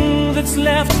thing that's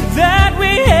left that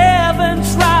we haven't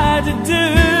tried to do.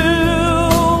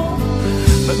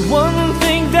 But one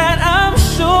thing that I'm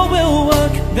sure will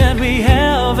work that we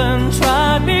haven't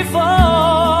tried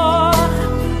before.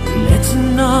 Let's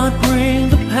not bring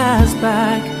the past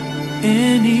back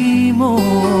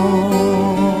anymore.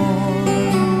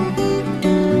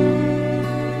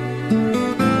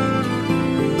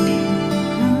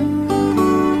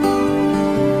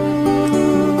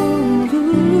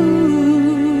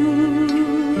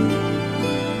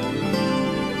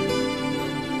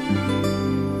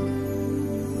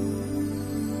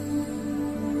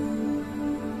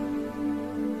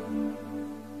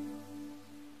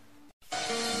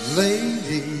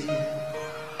 Lady,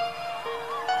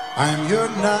 I'm your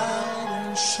knight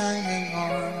in shining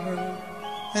armor,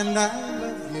 and I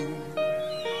love you.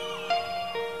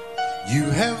 You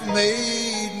have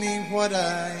made me what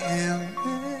I am.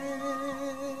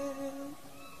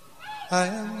 I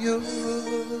am yours.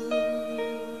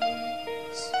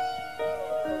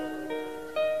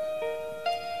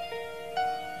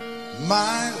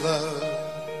 My love,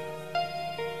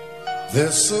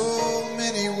 there's so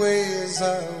many ways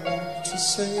I want to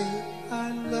say I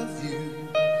love you.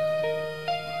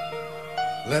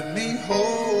 Let me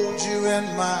hold you in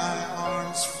my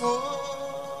arms forevermore.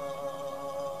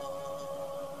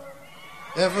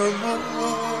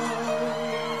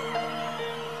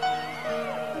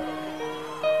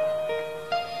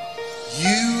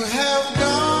 You have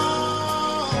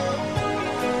gone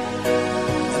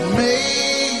and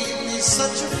made me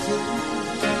such a fool.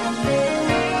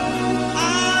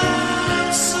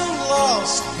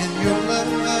 In your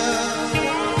love,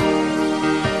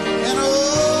 and oh,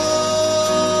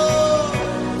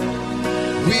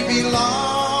 we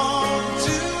belong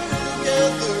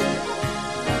together.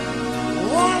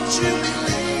 Won't you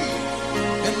believe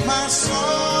in my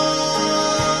song?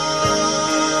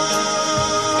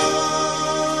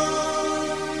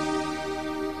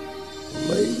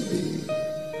 Lady,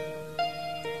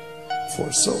 for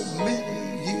so many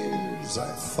years I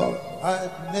thought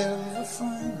I'd never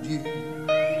find you.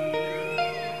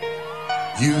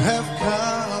 You have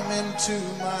come into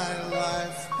my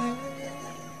life and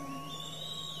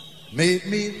made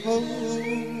me whole.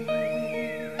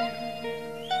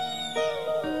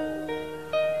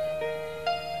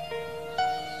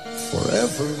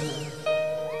 Forever,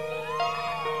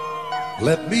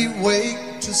 let me wake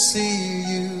to see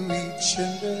you each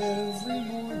and every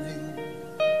morning.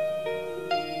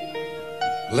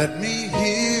 Let me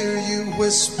hear you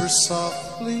whisper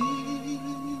softly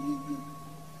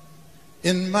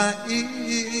in my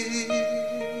ear.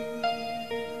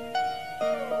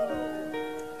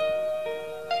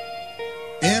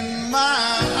 In my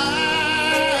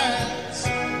eyes,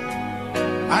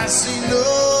 I see no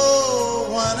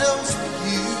one else but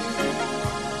you.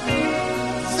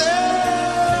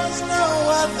 There's no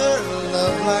other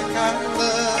love like I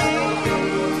love.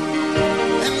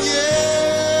 And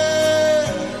yes,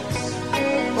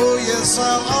 oh yes,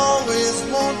 I'll always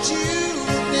want you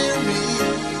near me.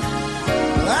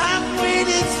 I've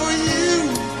waited for you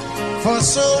for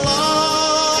so long.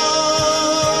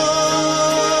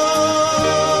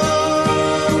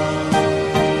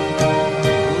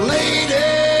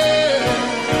 Lady,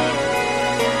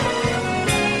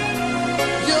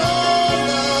 your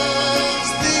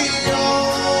love's the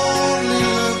only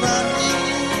love I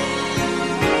need.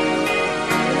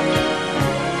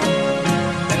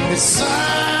 And besides,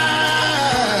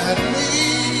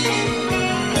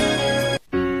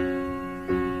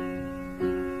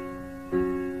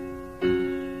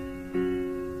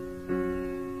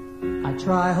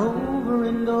 try over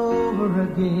and over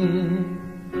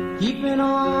again, keeping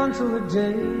on to a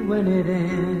day when it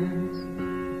ends.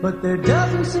 But there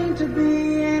doesn't seem to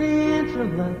be any answer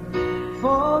left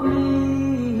for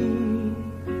me.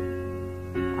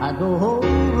 I go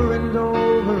over and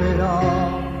over it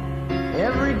all,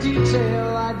 every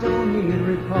detail I don't even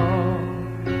recall.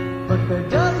 But there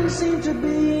doesn't seem to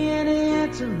be any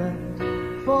answer left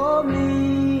for me.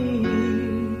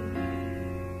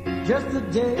 Just the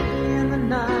day and the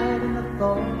night and the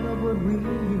thought of what we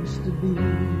used to be.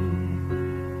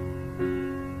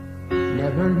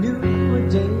 Never knew a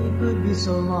day could be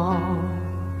so long,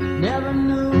 never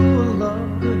knew a love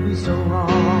could be so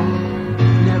wrong.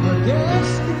 Never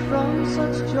guessed that from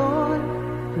such joy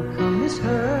could come this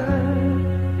hurt.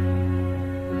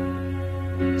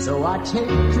 So I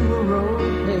take to a road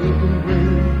paved in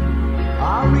green,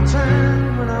 I'll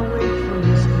return when I wait for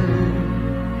his turn.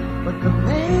 But the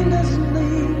pain doesn't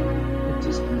leave, the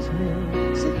distance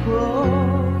makes it grow.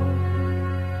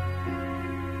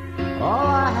 All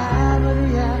I have are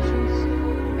the ashes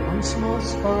on a small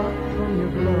spark from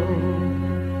your glow.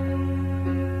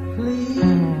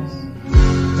 Please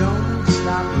don't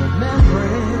stop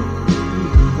remembering,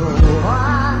 even though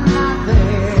I'm not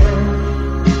there.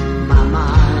 My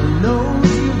mind knows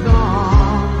you've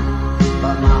gone,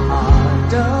 but my heart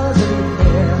doesn't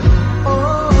care.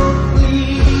 Oh,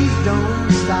 please don't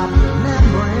stop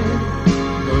remembering,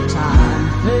 though time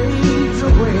fades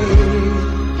away.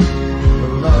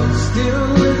 Love still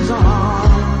lives on,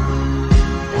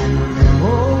 and the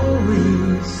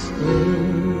memories stay.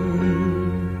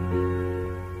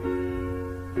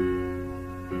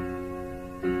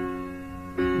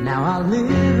 Now I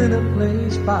live in a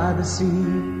place by the sea.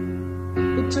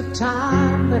 It took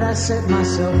time, but I set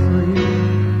myself free.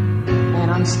 And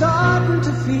I'm starting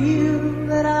to feel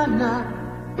that I'm not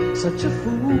such a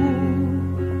fool.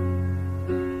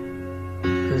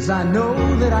 'Cause I know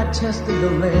that I tested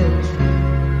the ledge,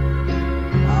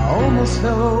 I almost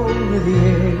fell over the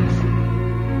edge.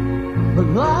 But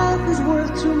life is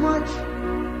worth too much,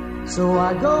 so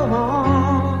I go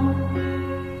on.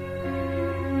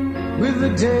 With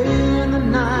the day and the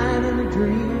night and the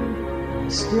dream, I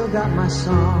still got my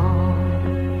song.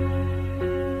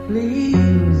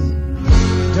 Please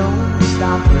don't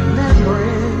stop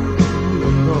remembering,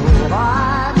 even though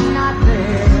I'm not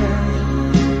there.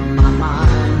 My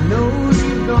mind knows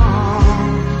you've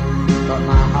gone, but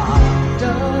my heart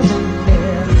doesn't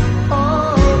care.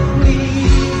 Oh,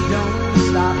 please don't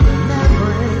stop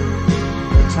remembering,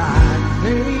 the time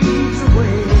fades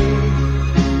away,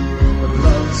 but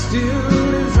love still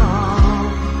lives on,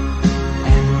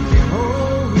 and will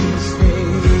always stay.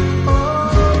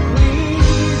 Oh,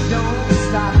 please don't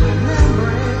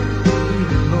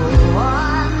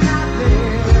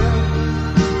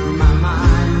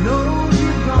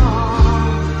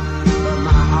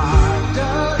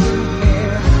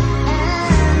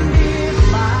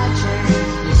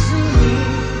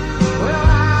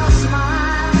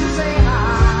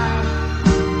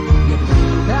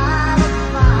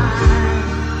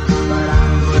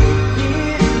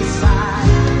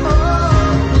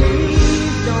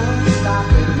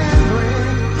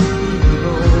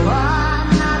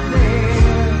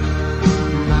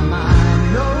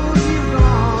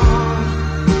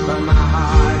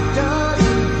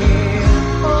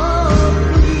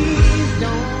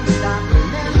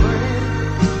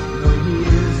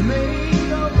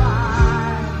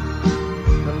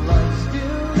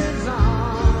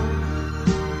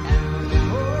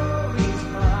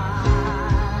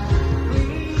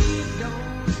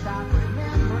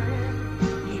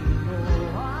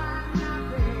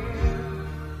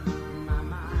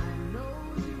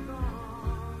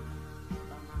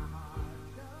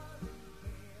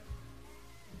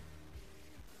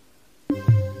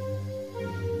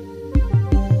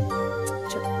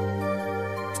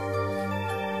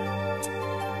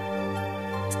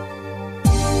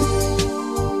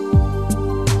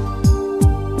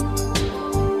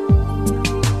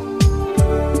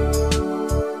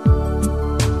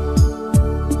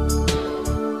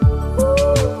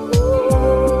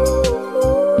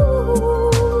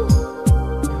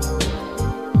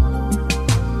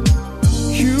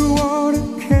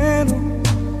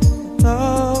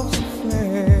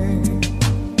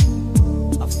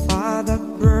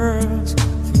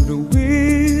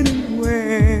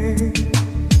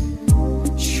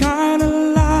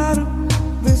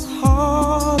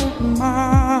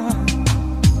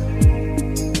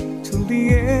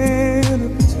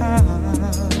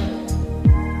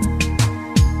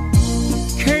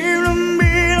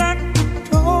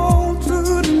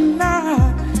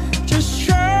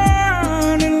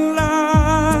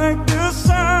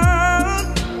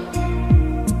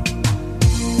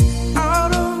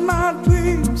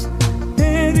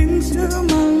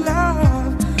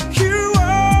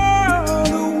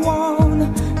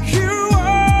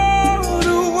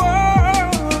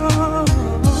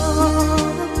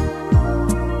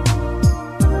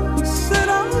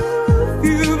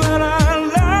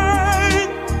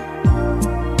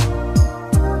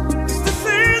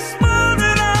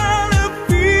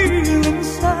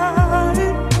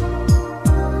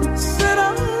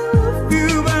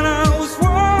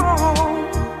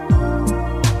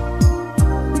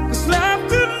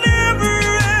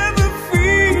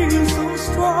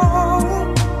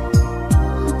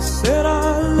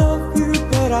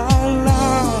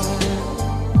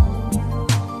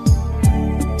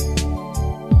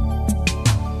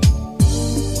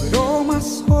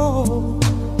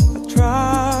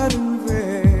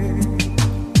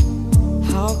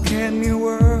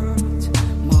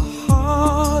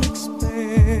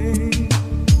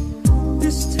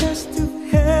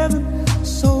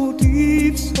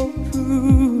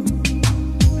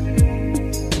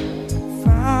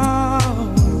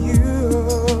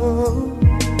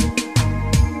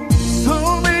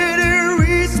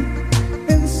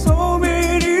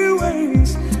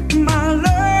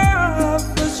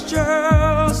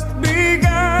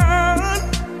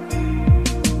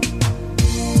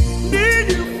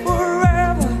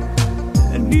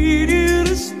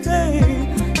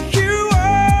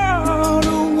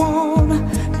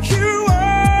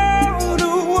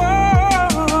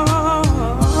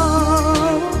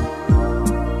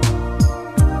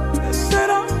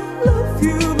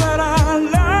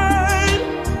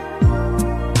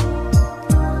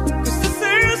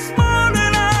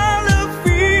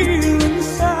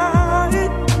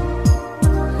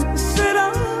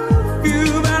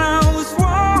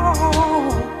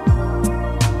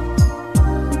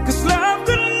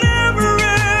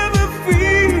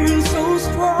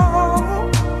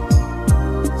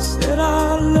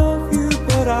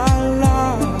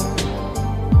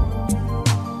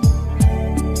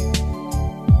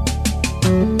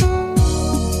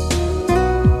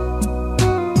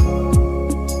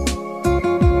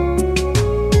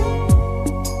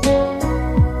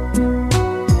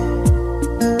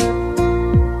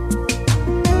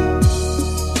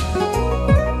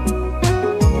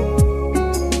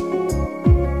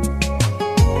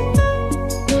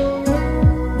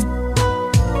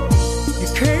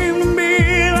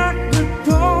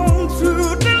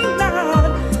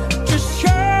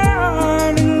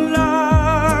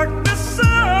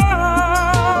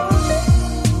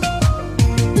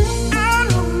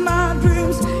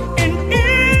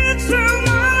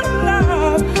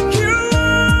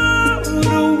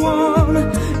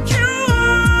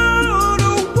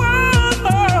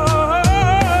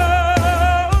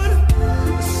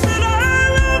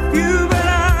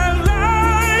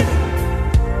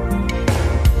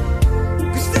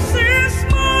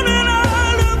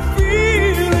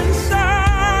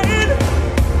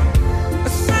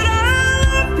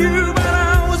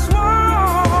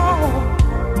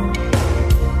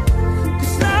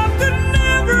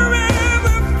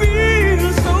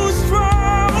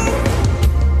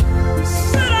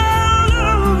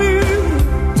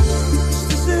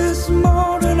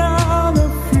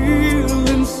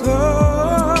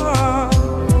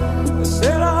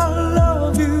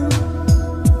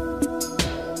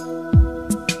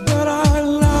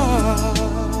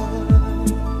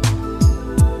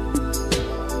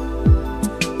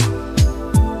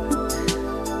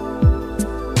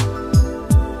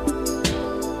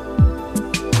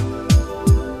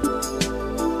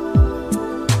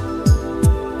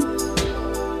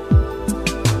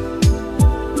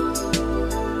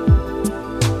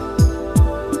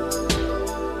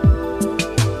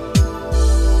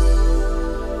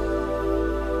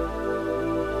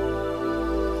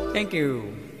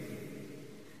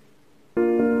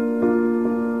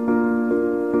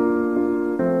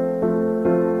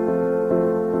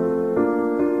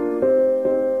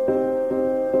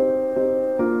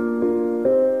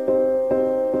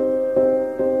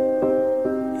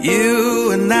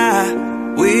You and I,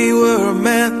 we were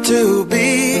meant to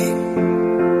be.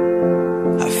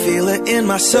 I feel it in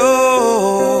my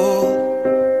soul,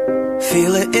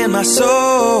 feel it in my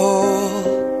soul.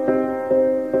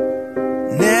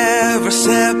 Never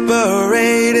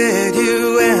separated,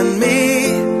 you and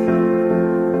me.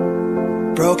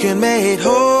 Broken made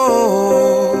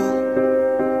whole,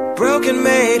 broken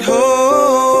made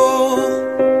whole.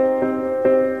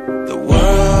 The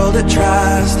world that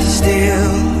tries to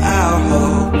steal our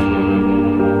hope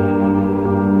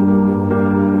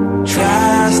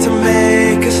tries to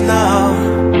make us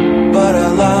numb, but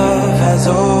our love has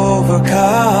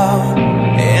overcome.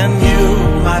 And you,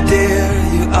 my dear,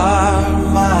 you are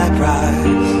my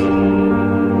prize.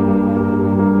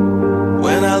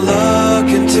 When I look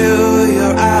into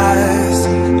your eyes,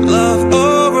 love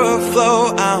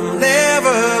overflow, I'm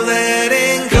never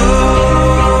letting go.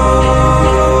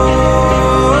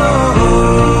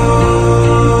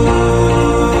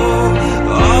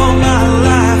 All my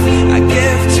life I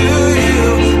give to you,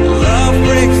 love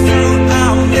breakthrough,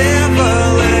 I'm never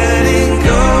letting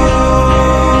go.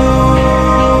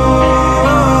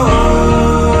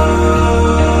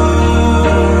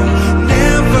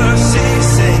 Never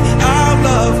ceasing, our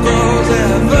love grows,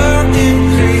 ever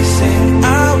increasing, I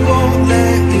won't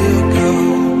let you go.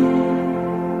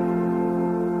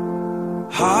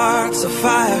 Hearts of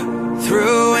fire,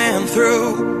 through and through.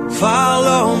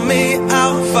 Follow me,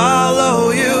 I'll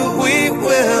follow you. We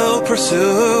will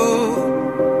pursue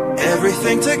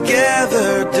everything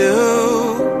together, do.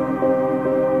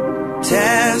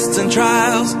 Tests and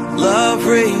trials, love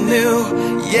renew.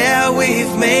 Yeah,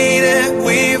 we've made it,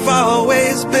 we've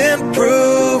always been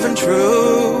proven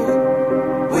true.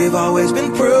 We've always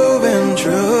been proven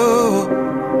true.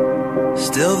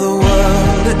 Still the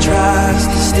world that tries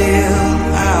to steal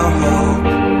our hope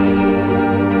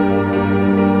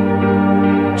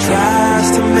tries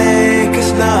to make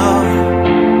us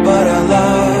numb, but our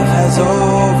love has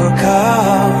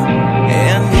overcome.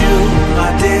 And you,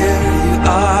 my dear, you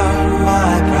are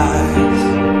my prize.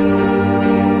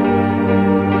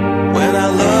 When I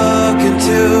look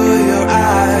into your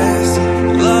eyes,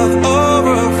 love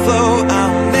overflow,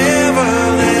 I'm never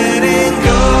letting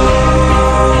go.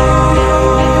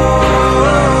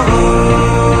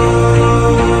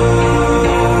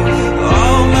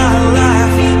 All my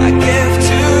life I give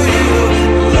to you,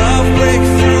 love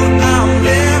breakthrough, I'm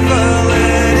never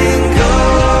letting go.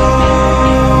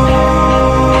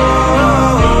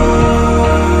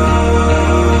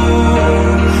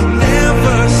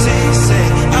 Never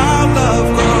ceasing, our love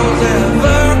grows,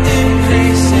 ever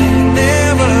increasing,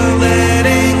 never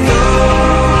letting go.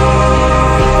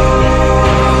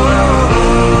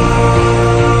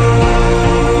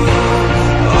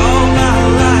 All my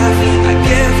life I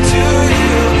give to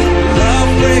you, love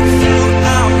breakthrough,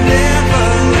 I'm never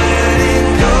letting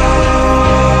go.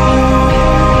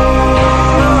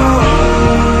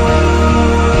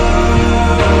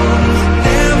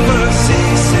 Never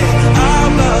ceasing, our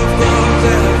love grows,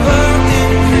 ever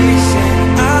increasing,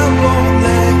 I won't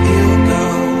let you go.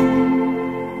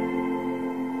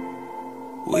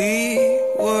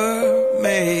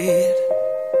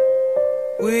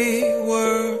 We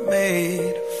were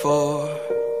made for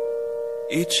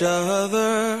each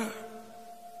other.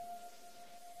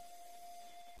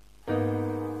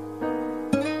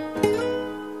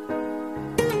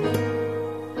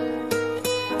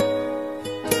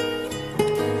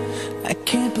 I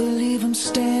can't believe I'm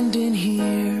standing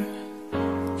here.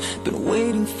 Been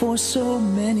waiting for so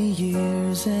many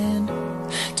years, and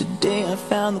today I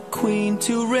found the queen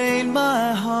to reign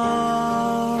my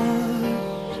heart.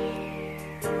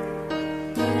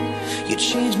 You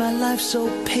changed my life so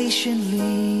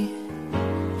patiently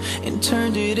and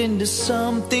turned it into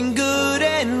something good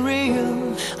and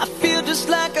real. I feel just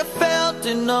like I felt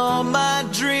in all my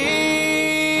dreams.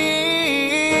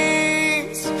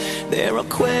 There are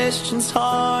questions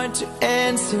hard to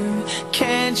answer,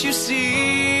 can't you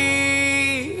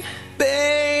see?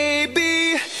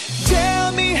 Baby,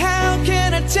 tell me, how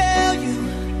can I tell you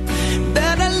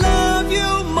that I love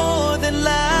you more than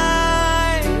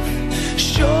life?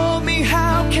 Show me,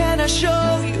 how can I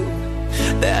show you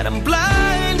that I'm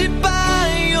blinded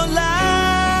by your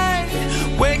light?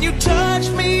 When you touch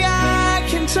me, I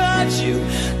can touch you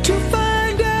to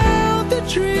find out the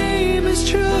dream is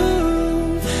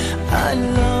true. I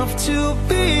love to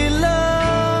be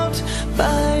loved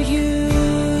by you.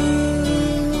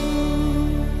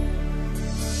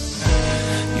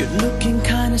 You're looking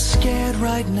kinda scared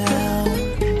right now.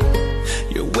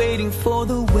 You're waiting for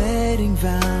the wedding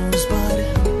vows, but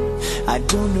I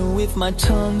don't know if my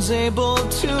tongue's able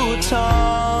to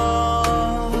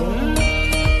talk.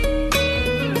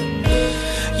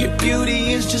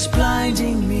 beauty is just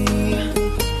blinding me,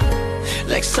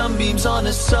 like sunbeams on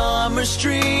a summer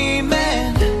stream.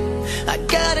 And I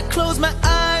gotta close my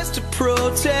eyes to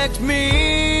protect me.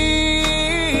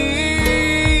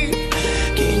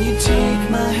 Can you take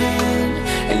my hand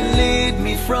and lead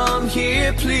me from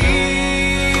here, please?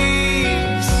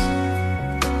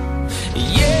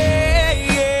 Yeah,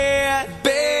 yeah,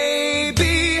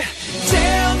 baby.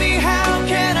 Tell me, how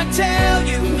can I tell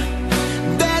you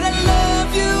that I love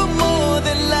you more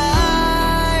than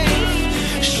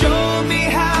life? Show me,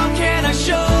 how can I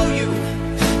show you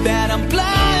that I'm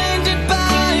blinded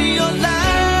by your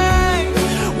light?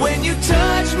 When you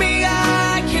touch me,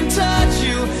 I can touch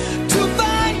you to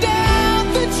find out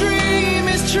the dream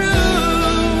is true.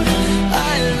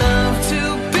 I love to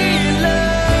be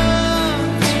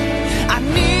loved. I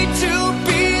need to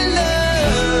be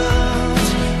loved.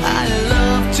 I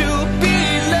love to be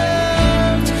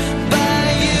loved by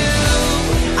you.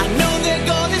 I know they're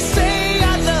gonna say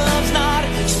our love's not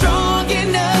strong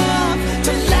enough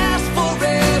to last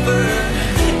forever,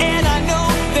 and I know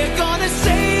they're gonna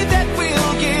say that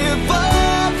we'll give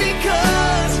up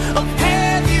because of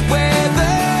heavy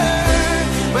weather.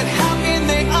 But how can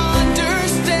they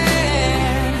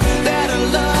understand that our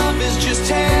love is just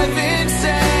heaven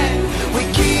sent? We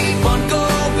keep on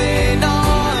going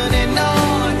on and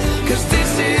on, 'cause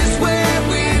this is where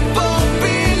we both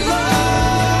belong.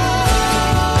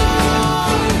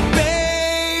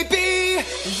 Baby,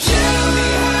 tell me,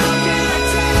 how can I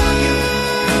tell you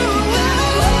that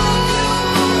I love you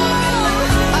more than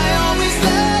life? I always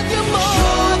love you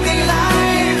more than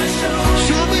life.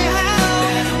 Show me how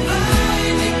that I'm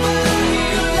blinded by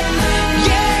your light.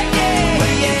 Yeah, yeah,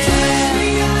 when you touch me,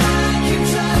 I can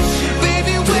touch you.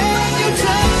 Baby, when you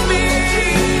touch me,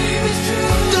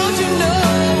 don't you know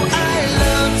I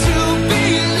love to be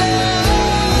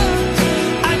loved?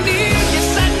 I need, yes,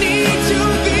 I need to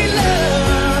be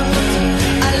loved.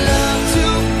 I love to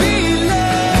be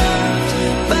loved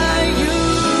by you.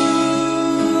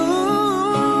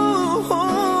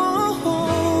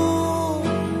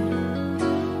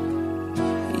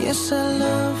 Yes, I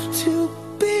love to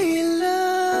be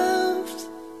loved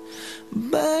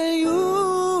by you.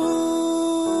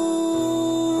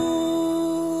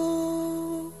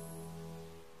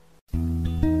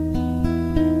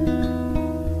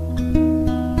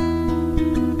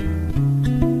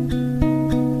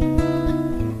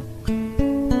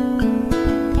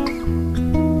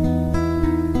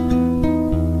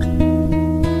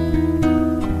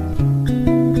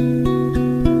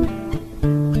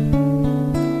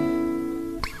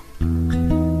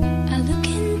 I look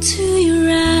into your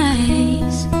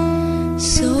eyes,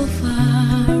 so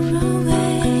far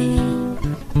away.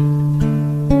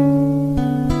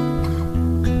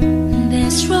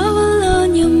 There's trouble on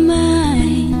your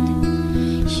mind,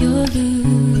 you're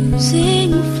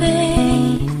losing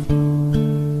faith.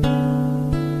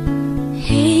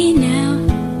 Hey now,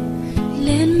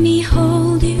 let me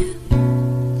hold you,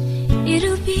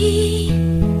 it'll be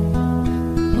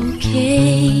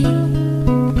okay.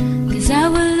 'Cause I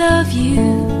will love you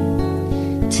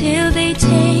till they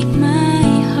take my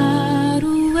heart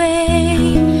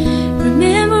away.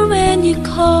 Remember when you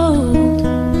called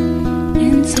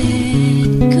and said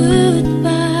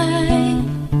goodbye?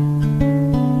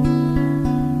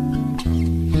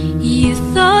 You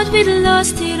thought we'd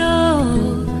lost it all,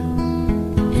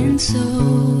 and so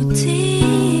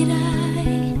did I.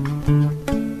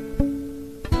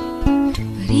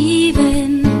 But even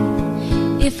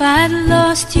if I'd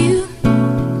lost you,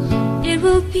 it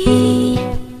will be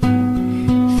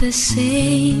the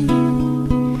same.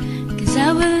 'Cause I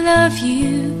will love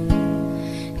you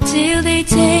till they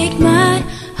take my